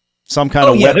to some kind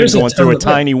of weapon going through a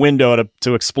tiny window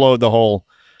to explode the whole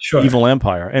evil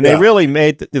empire, and they really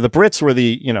made the Brits were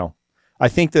I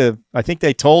think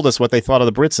they told us what they thought of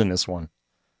the Brits in this one.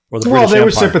 Well, they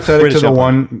were sympathetic to the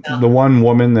one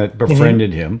woman that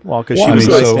befriended him. Well, because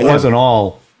it wasn't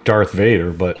all Darth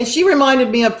Vader, but and she reminded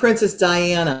me of Princess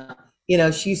Diana. You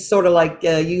know, she's sort of like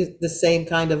used the same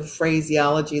kind of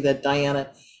phraseology that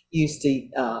Diana used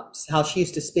to, how she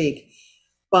used to speak.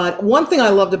 But one thing I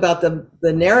loved about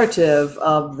the narrative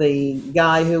of the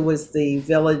guy who was the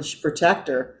village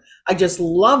protector, I just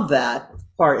loved that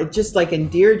part. It just like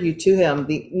endeared you to him,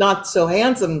 the not so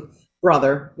handsome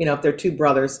brother, you know, if they're two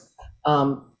brothers.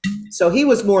 So he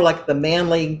was more like the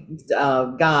manly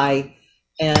guy,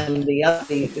 and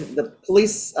the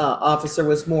police officer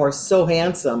was more so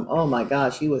handsome. Oh my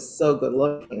gosh, he was so good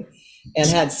looking and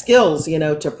had skills, you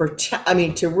know, to protect. I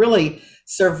mean, to really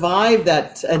survive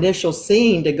that initial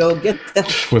scene to go get them.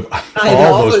 With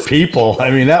all those people. I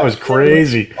mean, that was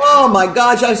crazy. Oh my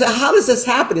gosh. I said, how does this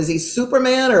happen? Is he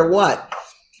Superman or what?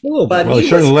 But he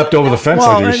certainly leapt over the fence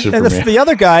like he was Superman. And the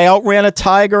other guy outran a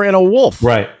tiger and a wolf.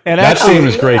 Right. And that scene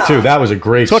was great too. That was a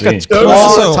great scene. Took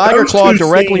a tiger claw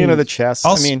directly into the chest.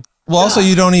 Also, also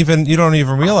you don't even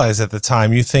realize at the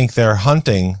time. You think they're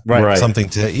hunting something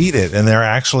to eat it, and they're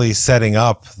actually setting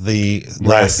up the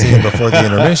last scene before the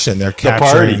intermission. They're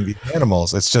capturing the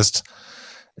animals. It's just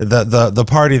the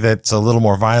party that's a little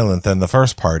more violent than the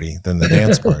first party, than the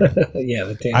dance party. Yeah,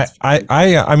 the dance.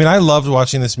 I mean, I loved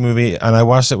watching this movie, and I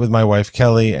watched it with my wife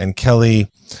Kelly, and Kelly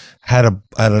had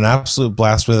an absolute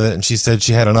blast with it, and she said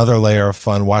she had another layer of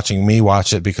fun watching me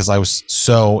watch it because I was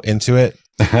so into it.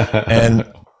 And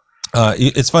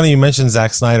it's funny you mentioned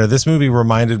Zack Snyder. This movie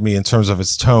reminded me in terms of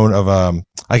its tone of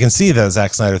I can see the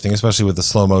Zack Snyder thing, especially with the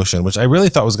slow motion, which I really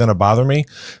thought was going to bother me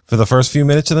for the first few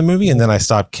minutes of the movie, and then I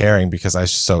stopped caring because I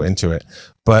was so into it.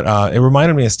 But it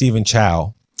reminded me of Stephen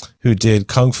Chow, who did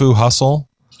Kung Fu Hustle.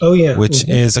 Oh yeah, which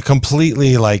is a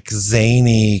completely like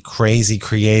zany, crazy,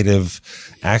 creative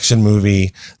action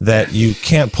movie that you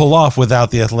can't pull off without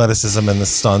the athleticism and the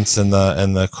stunts and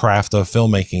the craft of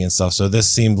filmmaking and stuff. So this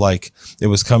seemed like it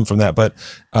was come from that. But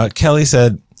Kelly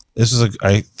said this was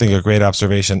I think a great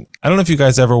observation. I don't know if you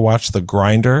guys ever watched The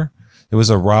Grinder. It was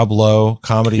a Rob Lowe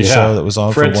comedy show that was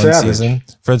on for one season.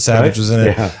 Fred Savage was in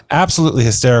it. Yeah. Absolutely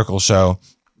hysterical show.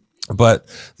 But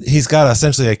he's got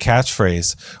essentially a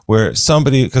catchphrase where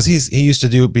somebody, because he used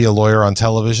to be a lawyer on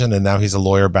television, and now he's a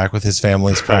lawyer back with his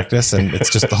family's practice, and it's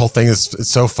just the whole thing is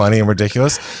it's so funny and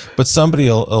ridiculous. But somebody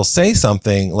will say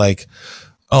something like,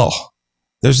 "Oh,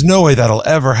 there's no way that'll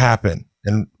ever happen,"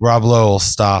 and Rob Lowe will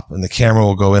stop, and the camera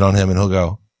will go in on him, and he'll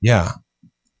go, "Yeah,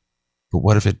 but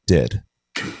what if it did?"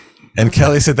 And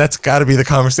Kelly said that's got to be the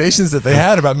conversations that they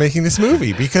had about making this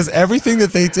movie, because everything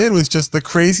that they did was just the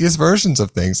craziest versions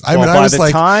of things. I mean, I was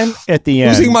like, at the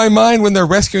end, losing my mind when they're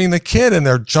rescuing the kid and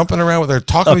they're jumping around, they're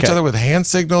talking to each other with hand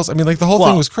signals. I mean, like the whole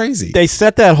thing was crazy. They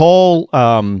set that whole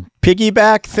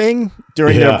piggyback thing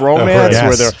during their bromance,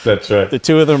 where that's right. The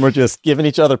two of them were just giving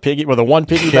each other the one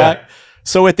piggyback. Yeah.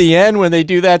 So at the end, when they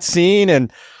do that scene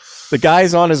and the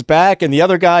guy's on his back, and the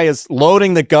other guy is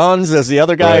loading the guns as the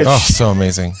other guy is so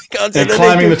amazing. And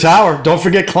climbing the tower. Don't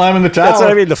forget climbing the tower. That's what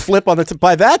I mean. The flip on the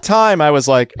by that time, I was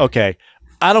like, okay,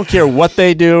 I don't care what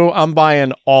they do. I'm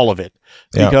buying all of it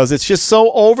because it's just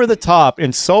so over the top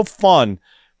and so fun.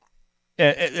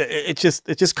 It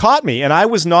just caught me, and I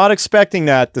was not expecting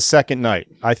that the second night.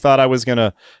 I thought I was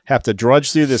gonna have to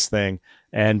drudge through this thing.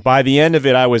 And by the end of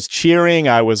it, I was cheering.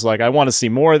 I was like, I want to see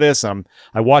more of this.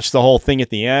 I watched the whole thing at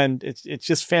the end. It's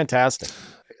just fantastic.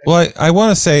 Well, I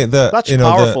want to say that such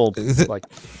powerful.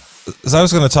 As I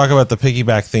was going to talk about the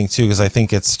piggyback thing too, because I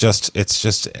think it's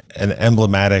just an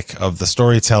emblematic of the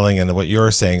storytelling and what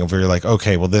you're saying. Where you're like,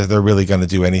 okay, well, they're really going to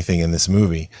do anything in this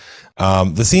movie.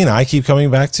 The scene I keep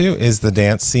coming back to is the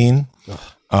dance scene.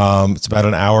 It's about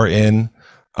an hour in.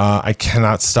 I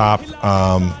cannot stop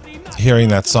hearing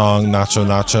that song Nacho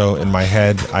Nacho in my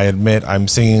head. I admit I'm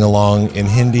singing along in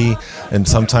Hindi and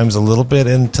sometimes a little bit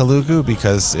in Telugu,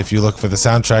 because if you look for the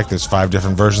soundtrack, there's 5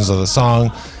 different versions of the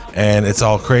song and it's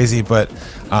all crazy. But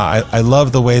I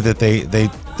love the way that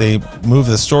they move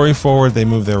the story forward. They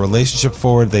move their relationship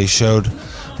forward. They showed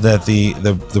that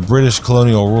the British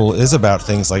colonial rule is about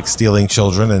things like stealing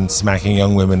children and smacking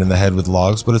young women in the head with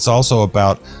logs, but it's also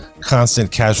about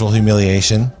constant casual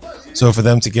humiliation. So for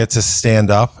them to get to stand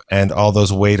up, and all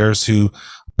those waiters who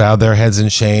bowed their heads in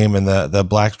shame, and the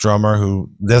black drummer who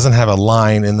doesn't have a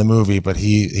line in the movie, but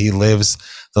he lives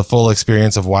the full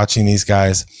experience of watching these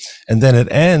guys. And then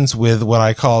it ends with what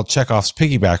I call Chekhov's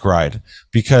piggyback ride,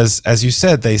 because as you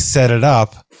said, they set it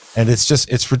up and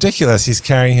it's ridiculous. He's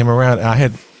carrying him around. I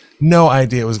had no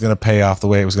idea it was going to pay off the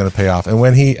way it was going to pay off. And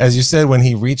when as you said, when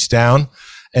he reached down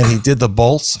and he did the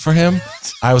bolts for him,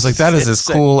 I was like, that is as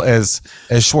cool as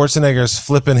Schwarzenegger's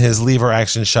flipping his lever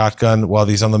action shotgun while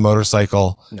he's on the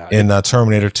motorcycle in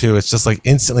Terminator 2. It's just like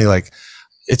instantly, like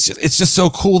it's just so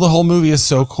cool. The whole movie is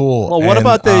so cool. Well, what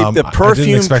about the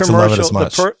perfume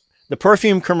commercial? The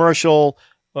perfume commercial,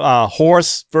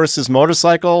 horse versus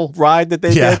motorcycle ride that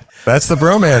they did. That's the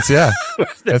bromance. Yeah,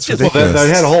 that's ridiculous. Well,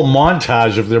 they had a whole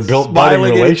montage of their building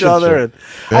relationship.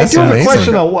 I do have a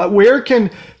question though. Where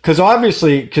because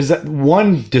that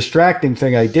one distracting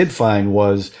thing I did find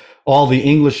was all the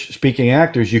English-speaking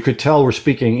actors. You could tell were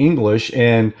speaking English,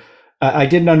 and I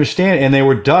didn't understand, and they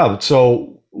were dubbed.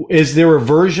 So, is there a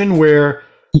version where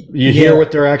you hear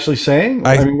what they're actually saying?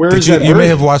 I mean, where is that? You may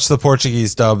have watched the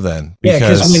Portuguese dub then.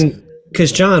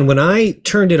 Because John, when I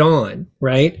turned it on,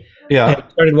 right, Yeah. And I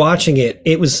started watching it.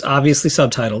 It was obviously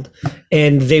subtitled,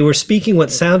 and they were speaking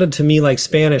what sounded to me like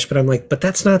Spanish, but I'm like, but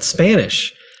that's not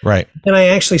Spanish. Right. And I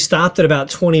actually stopped at about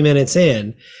 20 minutes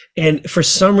in, and for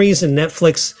some reason,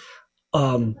 Netflix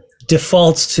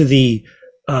defaults to the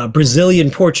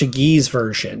Brazilian Portuguese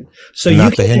version. So Not you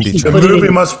the can Hindi actually track. The put it movie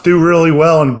in- must do really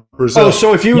well in Brazil. Oh,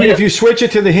 so if you switch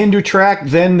it to the Hindu track,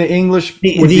 then the English would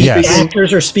be Yes. the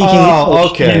actors are speaking Oh,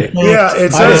 English. okay. In fact, Yeah,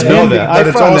 it I says didn't know Hindi, that. but I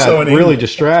it's found also that in really English.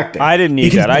 distracting. I didn't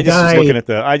need Because that. I the just was guy- looking at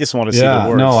I just want to see the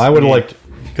words. No, I would have liked.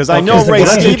 Because I Okay. know Ray Because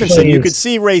the guy who Stevenson. You plays- could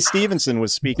see Ray Stevenson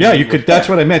was speaking. Yeah, you could. That's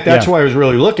what I meant. That's why I was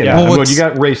really looking. Yeah. At it. Well, When what's- you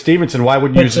got Ray Stevenson, why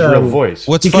wouldn't you use his real voice?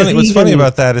 What's Because funny? What's funny even-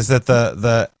 about that is that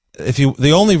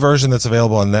the only version that's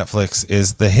available on Netflix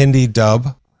is the Hindi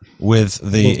dub with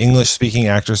the English speaking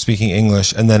actors speaking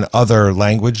English, and then other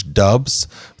language dubs.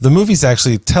 The movie's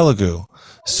actually Telugu.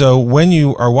 So when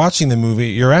you are watching the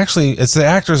movie, it's the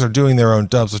actors are doing their own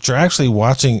dubs, but you're actually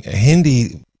watching a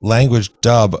Hindi language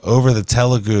dub over the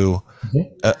Telugu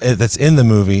that's in the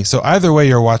movie. So either way,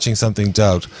 you're watching something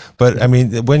dubbed. But I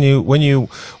mean, when you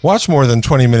watch more than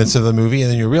 20 minutes of the movie and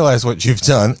then you realize what you've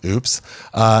done,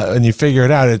 and you figure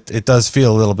it out, it does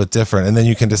feel a little bit different. And then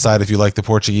you can decide if you like the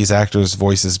Portuguese actors'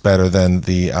 voices better than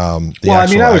the Well, I mean, actual I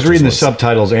was actors' reading the voices.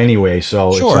 subtitles anyway,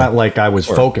 so Sure. it's not like I was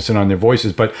focusing on their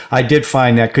voices. But I did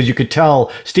find that because you could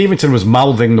tell Stevenson was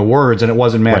mouthing the words and it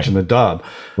wasn't matching the dub.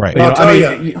 Right. You know, I'll tell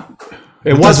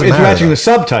it was. doesn't It's matter, matching though. the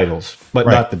subtitles, but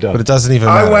Right. not the dub. But it doesn't even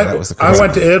I matter. That was the I crazy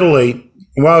went part. to Italy.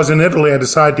 And while I was in Italy, I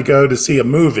decided to go to see a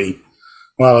movie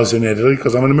while I was in Italy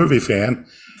because I'm a movie fan.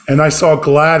 And I saw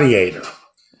Gladiator.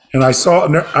 And I saw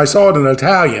it in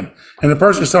Italian. And the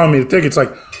person selling me the ticket's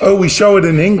like, oh, we show it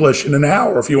in English in an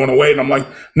hour if you want to wait. And I'm like,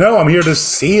 no, I'm here to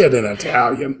see it in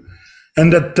Italian.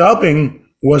 And the dubbing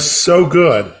was so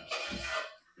good.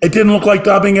 It didn't look like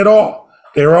dubbing at all.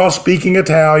 They were all speaking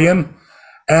Italian.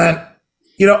 And,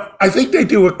 you know, I think they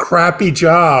do a crappy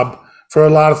job for a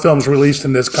lot of films released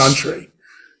in this country,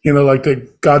 you know, like the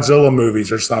Godzilla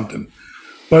movies or something.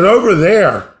 But over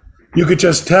there, you could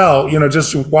just tell, you know,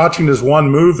 just watching this one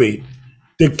movie,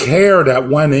 the care that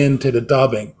went into the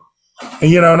dubbing.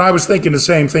 And, you know, and I was thinking the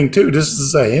same thing too. This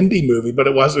is a Hindi movie, but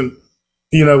it wasn't,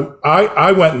 you know,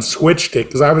 I went and switched it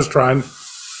because I was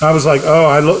like,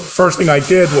 first thing I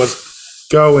did was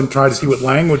go and try to see what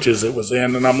languages it was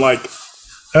in. And I'm like,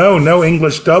 oh, no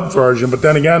English dub version. But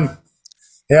then again,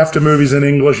 half the movie's in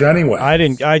English anyway.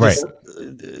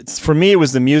 For me, it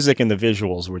was the music and the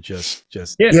visuals were just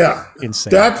Yeah.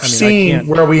 insane. That I mean, I scene can't-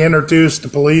 where we introduced the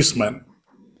policeman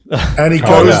and he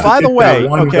goes to by the get way, that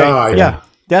one okay, guy. yeah,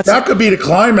 that could be the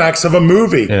climax of a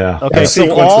movie. Yeah. Okay, That so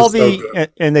sequence all was so good.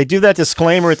 and they do that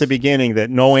disclaimer at the beginning that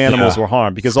no animals were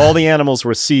harmed because all the animals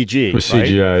were CG. With right?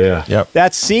 CGI, yeah. Yep.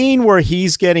 That scene where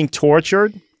he's getting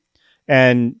tortured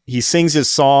and he sings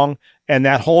his song and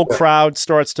that whole crowd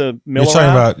starts to mill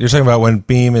around. You're talking about when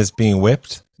Beam is being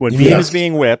whipped. When You Beam mean- is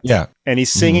being whipped Yeah. and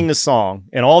he's singing the song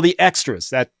and all the extras,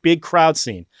 that big crowd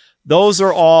scene, those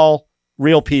are all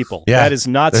real people. Yeah. That is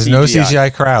not There's CGI. no CGI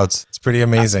crowds. It's pretty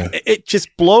amazing. It just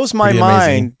blows my Pretty mind.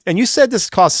 amazing. And you said this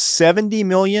cost 70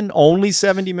 million, only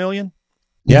 70 million?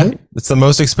 Yeah, it's the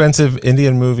most expensive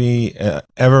Indian movie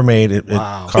ever made. It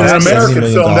Wow. cost In an $70 American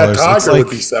million. film, that It's tiger like-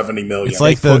 would be 70 million. It's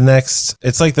like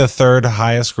it's like the third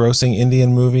highest grossing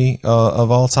Indian movie of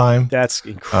all time. That's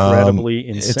incredibly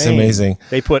insane. It's amazing.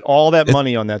 They put all that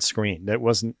money on that screen. That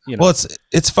wasn't, you know. Well,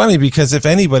 it's funny because if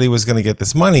anybody was going to get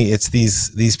this money, it's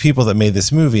these people that made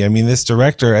this movie. I mean, this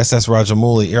director, S.S.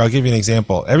 Rajamouli. Here, I'll give you an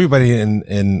example. Everybody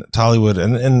in Tollywood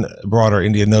and broader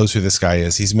India knows who this guy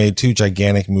is. He's made two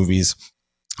gigantic movies,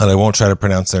 and I won't try to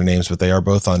pronounce their names, but they are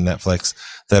both on Netflix.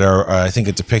 That are, I think,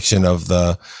 a depiction of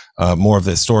the more of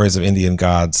the stories of Indian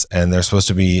gods, and they're supposed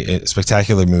to be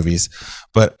spectacular movies.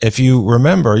 But if you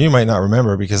remember, you might not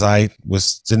remember because I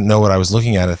didn't know what I was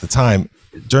looking at the time.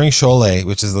 During Sholay,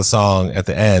 which is the song at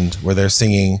the end where they're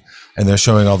singing and they're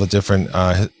showing all the different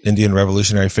Indian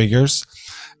revolutionary figures.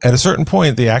 At a certain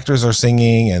point, the actors are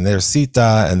singing, and there's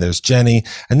Sita and there's Jenny,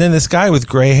 and then this guy with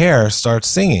gray hair starts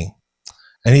singing,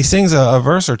 and he sings a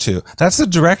verse or two. That's the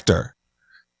director.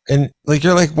 And like,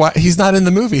 you're like, why? He's not in the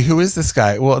movie. Who is this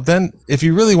guy? Well, then if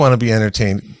you really want to be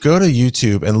entertained, go to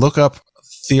YouTube and look up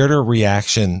theater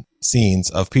reaction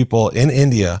scenes of people in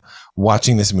India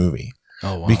watching this movie.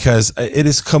 Oh, wow. Because it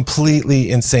is completely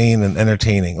insane and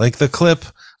entertaining. Like the clip,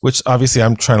 which obviously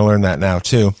I'm trying to learn that now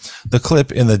too. The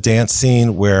clip in the dance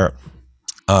scene where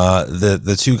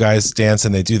the two guys dance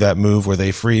and they do that move where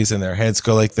they freeze and their heads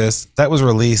go like this. That was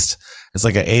released. It's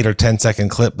like an 8 or 10 second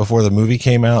clip before the movie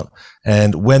came out.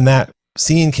 And when that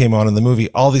scene came on in the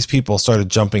movie, all these people started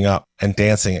jumping up and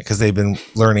dancing it because they've been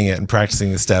learning it and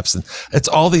practicing the steps. And it's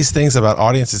all these things about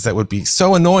audiences that would be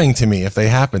so annoying to me if they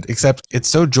happened, except it's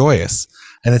so joyous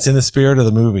and it's in the spirit of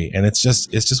the movie. And it's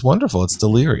just wonderful. It's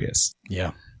delirious.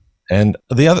 Yeah. And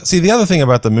the other thing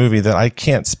about the movie that I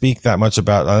can't speak that much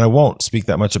about, and I won't speak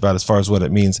that much about as far as what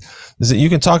it means, is that you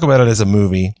can talk about it as a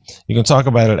movie. You can talk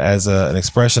about it as an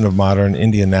expression of modern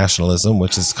Indian nationalism,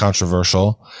 which is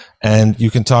controversial. And you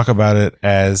can talk about it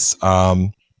as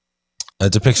a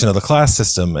depiction of the class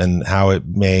system and how it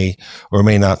may or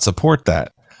may not support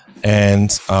that.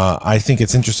 And I think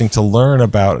it's interesting to learn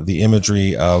about the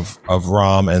imagery of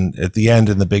Ram, and at the end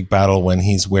in the big battle when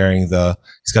he's wearing he's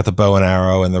got the bow and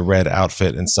arrow and the red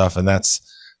outfit and stuff, and that's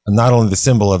not only the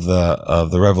symbol of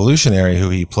the revolutionary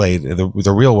who he played,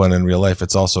 the real one in real life.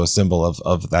 It's also a symbol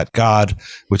of that god,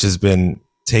 which has been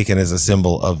taken as a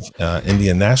symbol of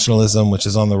Indian nationalism, which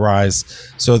is on the rise.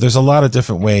 So there's a lot of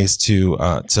different ways to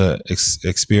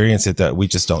experience it that we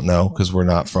just don't know because we're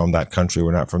not from that country,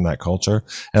 we're not from that culture.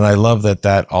 And I love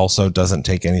that also doesn't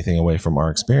take anything away from our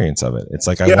experience of it. It's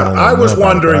like I was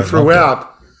wondering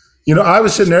throughout. You know, I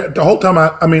was sitting there the whole time.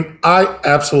 I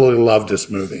absolutely love this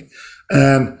movie,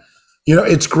 and you know,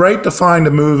 it's great to find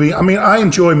a movie. I mean, I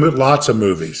enjoy lots of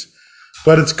movies.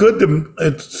 But it's good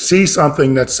to see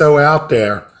something that's so out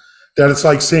there that it's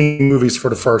like seeing movies for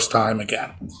the first time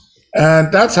again.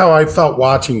 And that's how I felt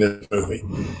watching this movie.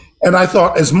 And I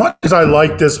thought, as much as I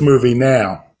like this movie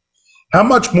now, how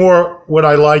much more would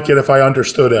I like it if I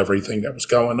understood everything that was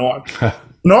going on?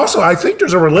 And also, I think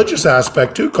there's a religious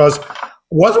aspect too, because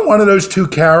wasn't one of those two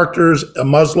characters a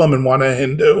Muslim and one a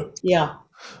Hindu? Yeah.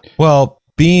 Well,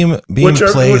 Beam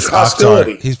plays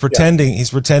Akhtar. He's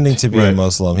pretending to be a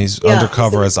Muslim. He's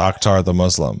undercover as Akhtar the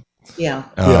Muslim. Yeah.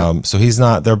 So he's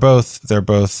not. They're both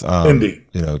Hindi.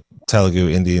 You know, Telugu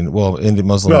Indian. Well, Indian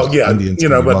Muslims. Well, yeah. Indians, you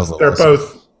know, but Muslims, they're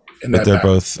both. But they're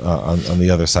both on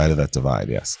the other side of that divide.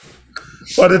 Yes.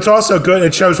 But it's also good.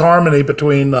 It shows harmony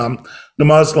between the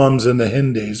Muslims and the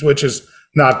Hindus, which has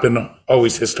not been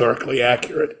always historically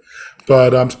accurate.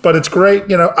 But it's great.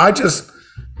 You know,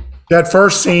 that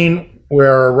first scene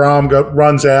where Ram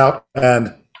runs out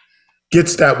and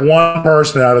gets that one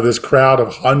person out of this crowd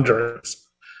of hundreds.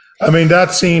 I mean,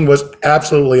 that scene was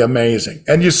absolutely amazing.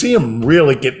 And you see him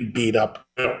really getting beat up.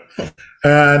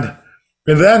 And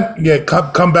then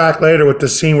come back later with the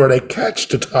scene where they catch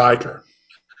the tiger.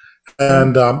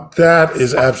 And that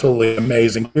is absolutely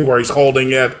amazing, where he's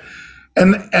holding it.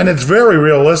 And it's very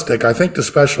realistic. I think the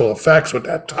special effects with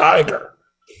that tiger,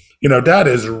 you know, that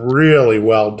is really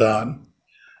well done.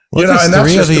 Well, it's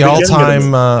three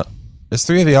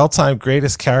of the all-time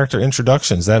greatest character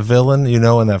introductions. That villain, you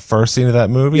know, in that first scene of that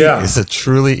movie is a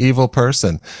truly evil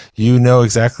person. You know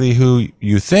exactly who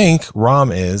you think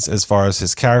Ram is as far as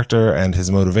his character and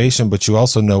his motivation, but you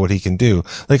also know what he can do.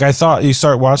 Like, I thought you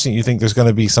start watching, you think there's going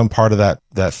to be some part of that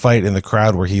fight in the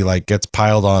crowd where he like gets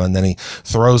piled on and then he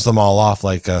throws them all off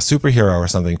like a superhero or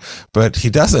something, but he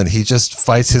doesn't. He just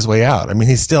fights his way out. I mean,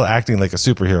 he's still acting like a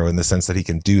superhero in the sense that he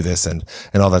can do this and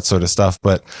all that sort of stuff,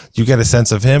 but you get a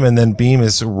sense of him, and then Beam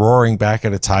is roaring back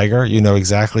at a tiger. You know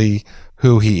exactly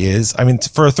who he is. I mean,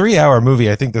 for a 3-hour movie,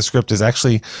 I think the script is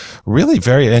actually really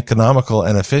very economical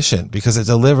and efficient because it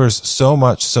delivers so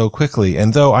much so quickly.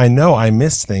 And though I know I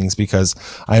missed things because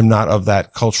I'm not of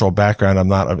that cultural background, I'm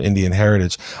not of Indian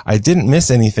heritage, I didn't miss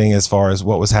anything as far as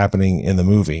what was happening in the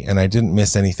movie. And I didn't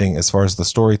miss anything as far as the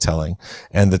storytelling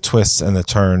and the twists and the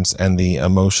turns and the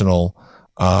emotional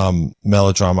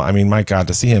melodrama. I mean, my God,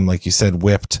 to see him, like you said,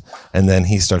 whipped and then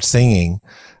he starts singing.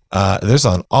 There's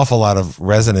an awful lot of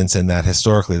resonance in that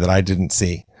historically that I didn't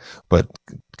see, but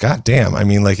God damn, I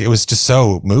mean, like, it was just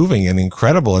so moving and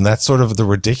incredible. And that's sort of the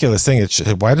ridiculous thing.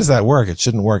 Why does that work? It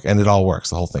shouldn't work. And it all works.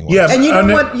 The whole thing works. Yeah. And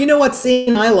you know what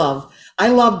scene I love? I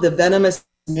love the venomous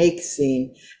snake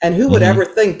scene. And who would ever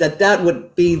think that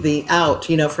would be the out,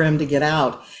 you know, for him to get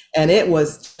out. And it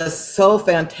was just so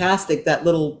fantastic. That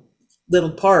little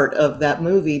part of that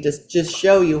movie just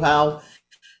show you how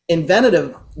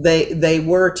inventive they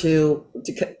were to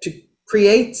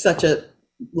create such a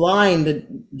line to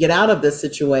get out of this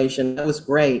situation. That was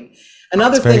great.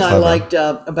 Another thing I liked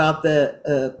about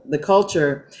the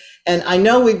culture, and I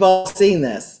know we've all seen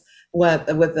this with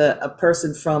a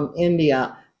person from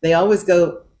India, they always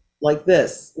go like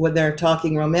this when they're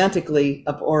talking romantically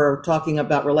or talking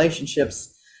about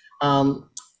relationships. The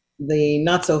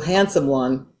not so handsome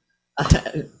one.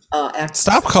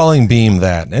 Stop calling Beam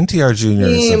that. NTR Jr.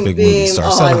 is a big movie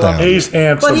star. Settle down. He's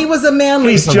handsome. But he was a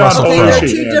manly. He's John They're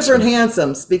two different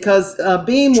handsomes because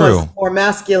Beam was more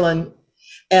masculine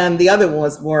and the other one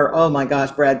was more, oh my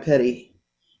gosh, Brad Pitty.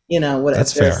 What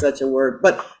That's if there's fair. such a word.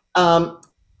 But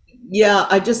yeah,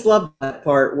 I just love that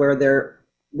part where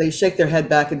they shake their head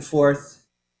back and forth.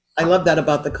 I love that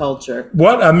about the culture.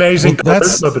 What amazing Well,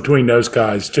 that's- charisma between those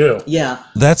guys too. Yeah.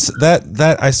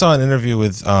 That I saw an interview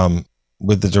with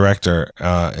the director,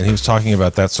 and he was talking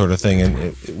about that sort of thing.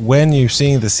 And when you're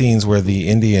seeing the scenes where the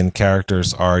Indian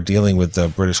characters are dealing with the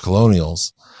British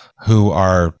colonials, who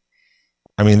are,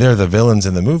 I mean, they're the villains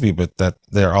in the movie, but that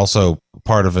they're also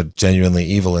part of a genuinely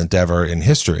evil endeavor in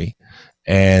history.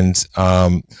 And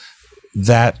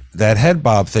that head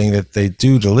bob thing that they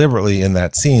do deliberately in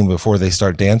that scene before they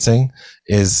start dancing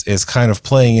is kind of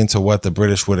playing into what the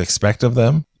British would expect of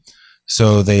them.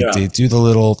 So they do the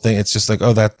little thing. It's just like,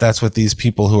 oh, that's what these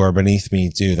people who are beneath me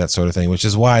do, that sort of thing, which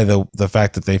is why the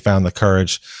fact that they found the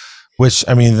courage, which,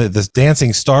 I mean, the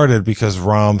dancing started because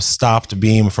Ram stopped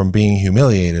Beam from being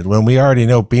humiliated. When we already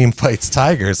know Beam fights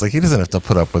tigers, like, he doesn't have to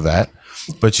put up with that,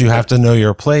 but you have to know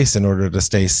your place in order to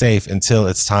stay safe until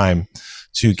it's time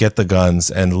to get the guns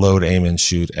and load, aim, and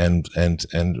shoot and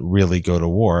really go to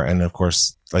war. And of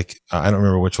course, like, I don't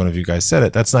remember which one of you guys said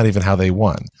it, that's not even how they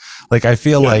won. Like, I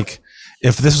feel like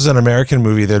if this was an American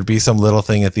movie, there'd be some little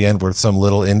thing at the end where some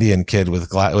little Indian kid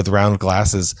with round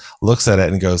glasses looks at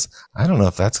it and goes, I don't know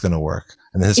if that's going to work.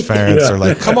 And his parents are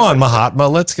like, come on, Mahatma,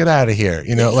 let's get out of here.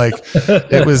 Like,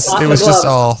 it was just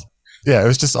all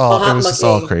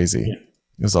crazy.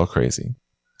 It was all crazy.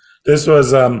 This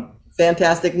was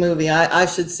Fantastic movie. I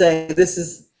should say this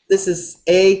is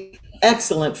a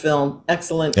excellent film.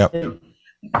 Excellent. Yep.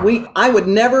 I would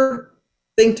never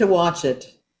think to watch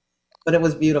it, but it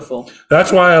was beautiful.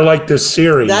 That's why I like this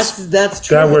series. That's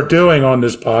true. That we're doing on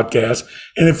this podcast.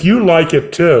 And if you like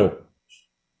it too,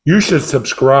 you should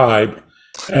subscribe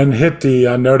and hit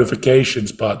the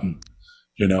notifications button.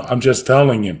 I'm just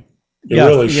telling you. You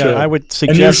really should. I would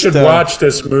suggest. And you should watch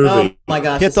this movie. Oh my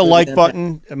gosh! Hit the like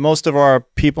button. Most of our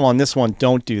people on this one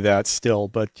don't do that still,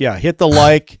 but yeah, hit the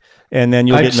like, and then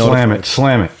you'll get notified.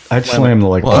 Slam it. I'd slam the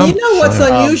like button. And you know what's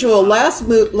unusual? Last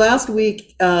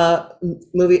week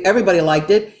movie, everybody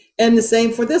liked it, and the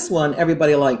same for this one,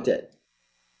 everybody liked it.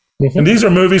 And these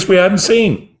are movies we hadn't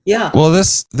seen. Yeah. Well,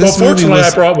 this fortunately, I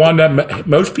brought one that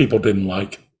most people didn't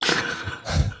like.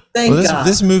 Thank God.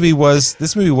 This movie was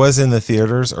in the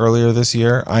theaters earlier this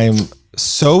year. I am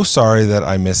so sorry that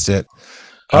I missed it.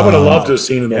 I would have loved to have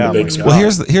seen it on the big screen. Well,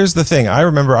 here's the thing. I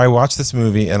remember I watched this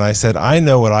movie and I said, I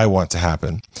know what I want to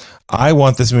happen. I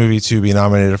want this movie to be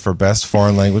nominated for Best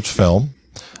Foreign Language Film.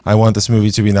 I want this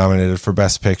movie to be nominated for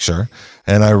Best Picture.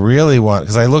 And I really want,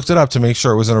 because I looked it up to make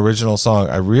sure it was an original song,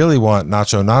 I really want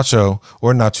Nacho Nacho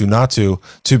or Natu Natu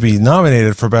to be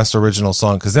nominated for Best Original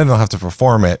Song, because then they'll have to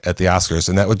perform it at the Oscars.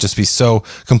 And that would just be so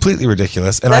completely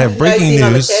ridiculous. And I have breaking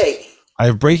news. I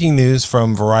have breaking news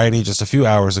from Variety just a few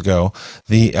hours ago.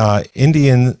 The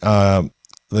Indian,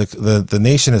 the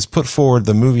nation has put forward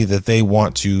the movie that they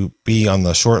want to be on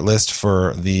the short list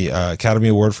for the Academy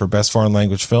Award for Best Foreign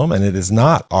Language Film, and it is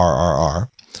not RRR.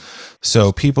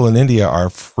 So people in India are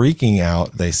freaking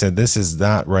out. They said this is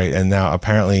not right. And now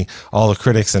apparently all the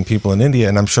critics and people in India,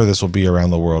 and I'm sure this will be around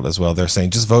the world as well, they're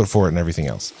saying just vote for it and everything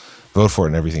else. Vote for it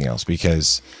and everything else,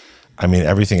 because I mean,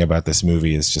 everything about this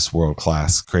movie is just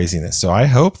world-class craziness. So I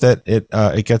hope that it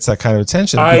gets that kind of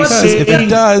attention, because if it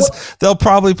does, they'll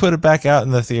probably put it back out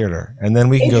in the theater, and then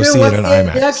we can go see it in IMAX.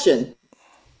 Objection?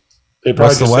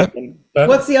 What's the what?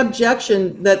 What's the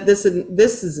objection that this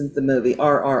isn't the movie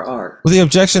RRR? Well, the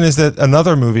objection is that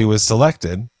another movie was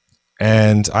selected,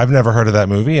 and I've never heard of that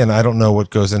movie, and I don't know what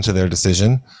goes into their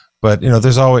decision. But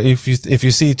there's always, if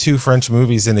you see two French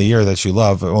movies in a year that you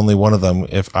love, only one of them,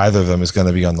 if either of them, is going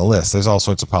to be on the list. There's all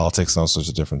sorts of politics and all sorts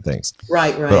of different things.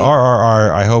 Right. But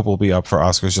RRR, I hope, will be up for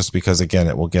Oscars, just because, again,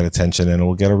 it will get attention and it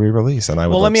will get a re-release. And I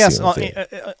would. Well, let me ask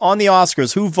on the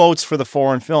Oscars, who votes for the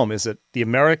foreign film? Is it the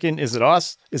American? Is it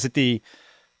us? Is it the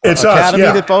Academy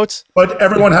that votes? But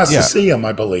everyone has to see them,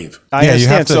 I believe. I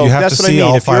understand. You have to see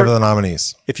all 5 of the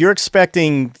nominees. If you're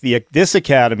expecting this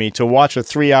Academy to watch a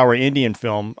 3-hour Indian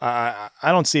film, I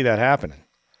don't see that happening.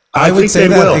 I would say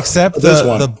that, except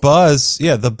the buzz.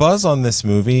 Yeah, the buzz on this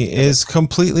movie is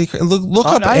completely. Look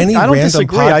up any random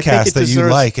podcast that you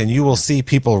like, and you will see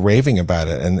people raving about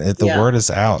it, and the word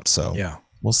is out. So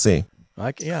we'll see.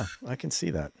 I can see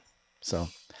that. So.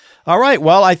 All right.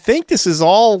 Well, I think this is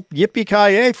all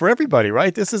Yippee-Ki-Yay for everybody,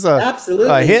 right? This is a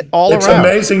hit all around. It's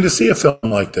amazing to see a film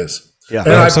like this. Yeah.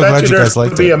 And I bet you there's going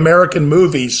to be American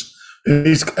movies in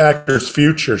these actors'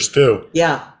 futures too.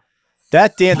 Yeah.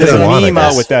 There's a meme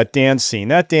out with that dance scene.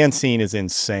 That dance scene is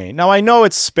insane. Now, I know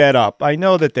it's sped up. I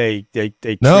know that they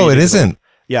No, it isn't.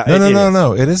 Yeah.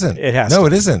 No. It isn't. It has. No, to it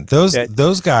be. isn't.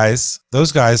 Those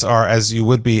guys are, as you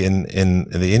would be in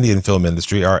the Indian film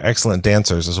industry, are excellent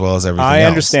dancers as well as everything else. I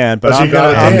understand, but But I'm you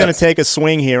gotta going to dance. take a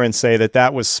swing here and say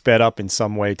that was sped up in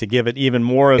some way to give it even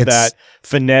more of that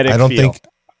phonetic I don't feel. think.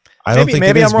 I don't think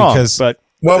maybe it is I'm wrong, because but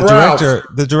Well, the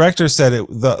Ralph, director said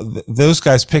those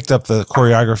guys picked up the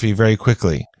choreography very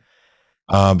quickly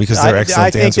because they're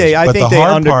excellent dancers. I think the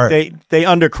hard part, they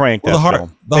undercranked that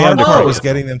film. the They hard undercranked part it. was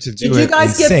getting them to do Did it you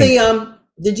guys in get sync.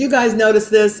 did you guys notice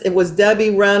this? It was Debbie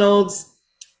Reynolds,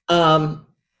 who are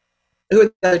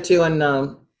the other two, and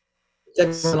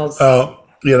Debbie Reynolds,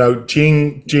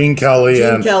 Gene Kelly,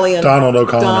 Gene and Kelly and Donald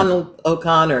O'Connor. Donald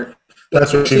O'Connor.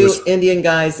 That's what she Two was. Indian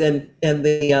guys and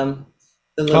the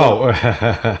little.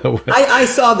 Oh, I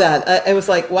saw that. It was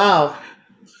like, wow.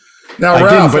 Now, I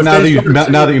didn't, Ralph, but if now they that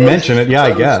started you singing mention it, yeah,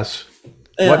 I guess.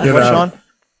 What, You know, Sean?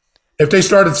 if they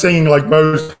started singing like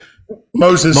Moses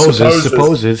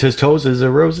supposes his toes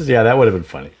are roses. Yeah, that would have been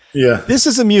funny. Yeah. This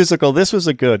is a musical. This was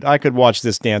I could watch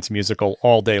this dance musical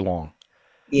all day long.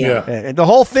 Yeah. And the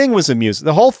whole thing was a music.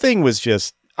 The whole thing was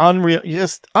just unreal,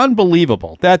 just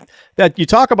unbelievable. That you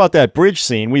talk about that bridge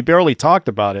scene. We barely talked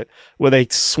about it, where they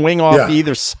swing off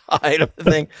either side of the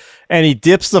thing, and he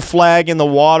dips the flag in the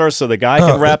water so the guy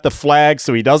can wrap the flag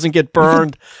so he doesn't get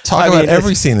burned. Talk about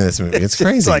every scene in this movie. It's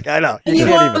crazy. It's like, I know. And you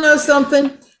want to know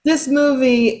something? This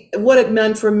movie, what it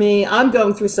meant for me, I'm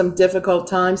going through some difficult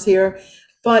times here,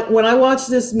 but when I watched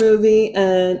this movie,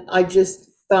 and I just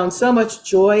found so much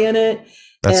joy in it.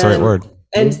 That's the right word.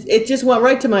 And it just went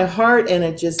right to my heart, and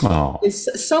it just, in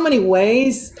so many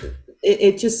ways,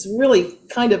 it just really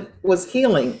kind of was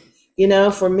healing,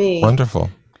 for me. Wonderful.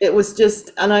 It was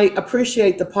just, and I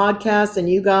appreciate the podcast and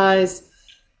you guys,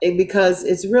 because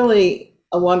it's really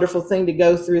a wonderful thing to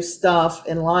go through stuff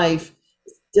in life,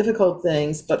 difficult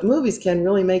things, but movies can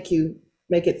really make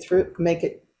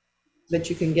it that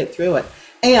you can get through it.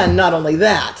 And not only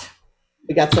that,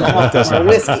 we got some more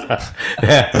whiskey.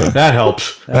 Yeah, that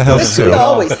helps. That helps Whiskey too.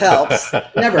 always helps.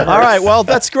 Never hurts. All right, well,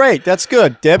 that's great. That's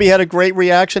good. Debbie had a great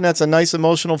reaction. That's a nice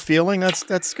emotional feeling.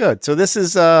 That's good. So this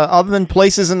is other than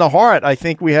Places in the Heart, I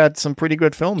think we had some pretty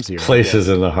good films here. Places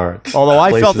in the heart. Although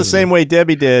I felt the Places same way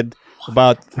Debbie did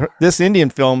about this Indian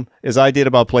film as I did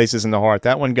about Places in the Heart.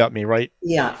 That one got me right.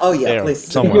 Yeah. Oh, yeah. There, Please. I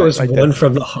think somewhere. it was Right one there.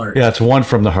 from the heart. Yeah, it's one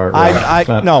from the heart. Right?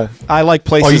 No, I like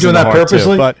Places you doing in the that Heart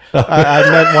purposely? too, but I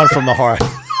meant one from the heart.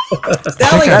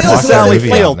 Sally That's Fields Sally was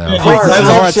in Field. Places in the I Heart. love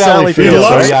love Sally He Fields. Fields.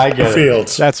 loves Yeah, I get it.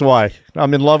 Fields. That's why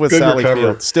I'm in love with Good Sally recovery.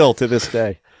 Field still to this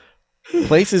day.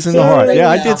 Places in the Sorry, Heart. Yeah,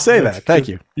 I now. did say that. Thank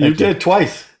you. You did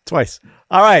twice. Twice.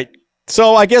 All right.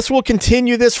 So I guess we'll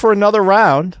continue this for another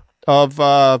round of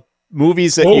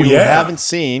movies that you haven't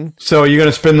seen. So are you going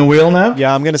to spin the wheel now?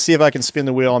 Yeah, I'm going to see if I can spin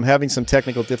the wheel. I'm having some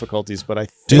technical difficulties, but I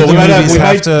Do think, the we movies might,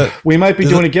 have to? we might be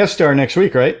doing a guest star next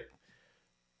week, right?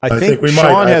 I think think we might.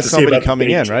 Sean I have has to see somebody about the coming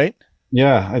in, date. right?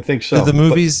 Yeah, I think so. Do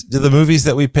the movies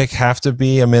that we pick have to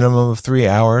be a minimum of 3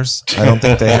 hours? I don't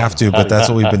think they have to, but that's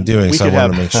what we've been doing. We So I could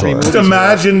want to have make 3 sure. movies. Just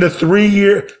imagine the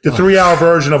 3-hour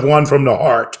version of One from the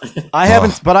Heart. I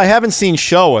haven't seen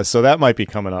Showa, so that might be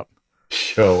coming up.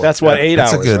 Show. That's what 8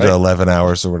 That's hours. a good right? 11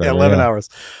 hours or whatever. 11 yeah. hours.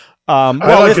 I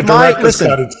Well, like if the my director's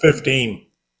cut. listen, It's 15.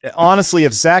 honestly,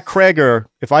 if Zach Kreger,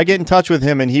 if I get in touch with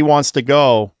him and he wants to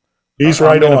go, He's I'm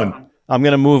right gonna- on. I'm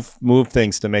going to move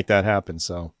things to make that happen.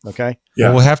 So, okay. Yeah.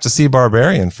 Well, we'll have to see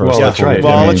Barbarian first. Well, that's before we right. do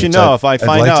Well, I'll it. let you know. If I I'd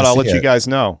find like to out, I'll see let you it. guys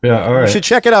know. Yeah, all You right. should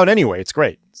check it out anyway. It's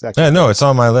great. It's actually, Yeah, no, it's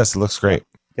on my list. It looks great.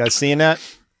 you guys seeing that?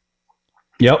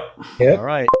 Yep. All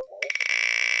right.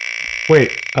 Wait,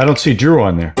 I don't see Drew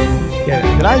on there.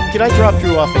 Did I drop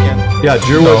Drew off again? Yeah,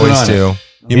 Drew You wasn't always on do. it.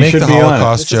 You He make should the be on it.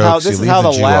 Holocaust jokes. This You is leave how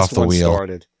the the Jew off last the one wheel.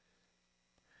 started.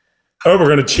 Oh, we're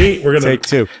going to cheat. We're going to. Take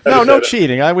 2. No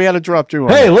cheating. We had to drop Drew on.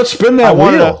 Hey, that. let's spin that I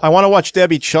want wheel. to watch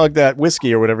Debbie chug that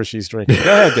whiskey or whatever she's drinking. Go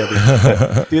ahead,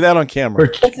 Debbie. Do that on camera.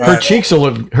 Her cheeks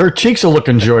are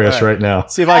looking joyous right now.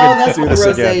 See if Oh, I can that's do the this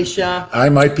again. rosacea. I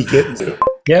might be getting to.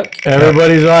 Yep.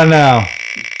 Everybody's on now.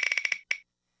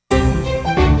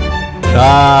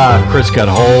 Ah, Chris got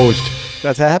hosed.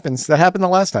 That happens. That happened the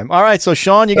last time. All right, so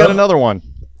Sean, you got Oh. another one.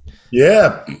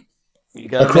 Yeah. You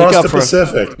got to make Across up the for.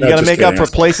 Pacific. You got to make up for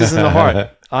Places in the Heart.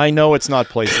 I know it's not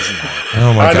Places in the Heart.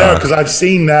 Oh my I know, god! because I've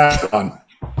seen that one.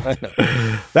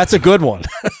 That's a good one.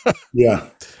 Yeah.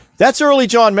 That's early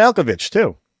John Malkovich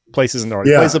too. Places in the Heart.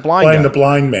 He Yeah. plays the blind Playing guy. the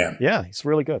blind man. Yeah, he's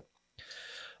really good.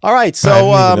 All right, I so didn't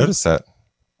even notice that.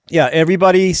 yeah,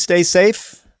 everybody stay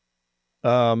safe.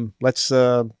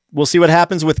 We'll see what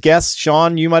happens with guests.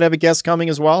 Sean, you might have a guest coming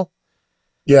as well.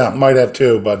 Yeah, might have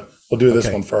two, but we'll do this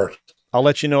Okay. one first. I'll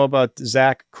let you know about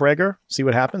Zach Kreger. See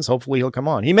what happens. Hopefully he'll come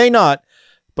on. He may not,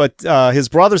 but his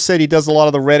brother said he does a lot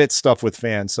of the Reddit stuff with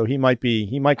fans, so he might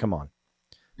come on.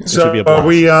 So are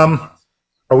we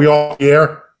off the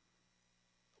air?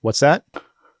 What's that?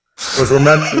 Because we're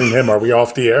mentioning him. Are we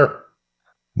off the air?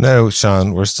 No,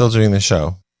 Sean, we're still doing the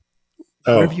show.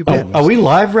 Oh. Where have you been? Are we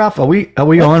live, Ralph? Are we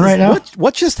on right now?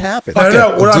 What just happened? I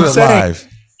know what do I'm it saying. live.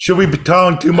 Should we be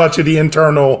telling too much of the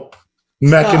internal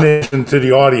mechanism to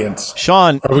the audience?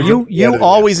 Sean, you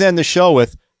always end the show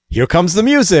with "Here comes the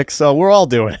music," so we're all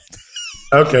doing it.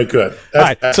 Okay, good. All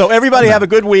right, so everybody have a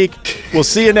good week. We'll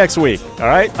see you next week. All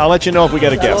right, I'll let you know if we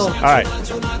get a guest. All right,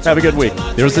 have a good week.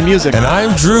 There's the music. And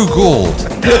I'm Drew Gould.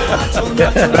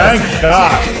 Thank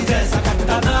God.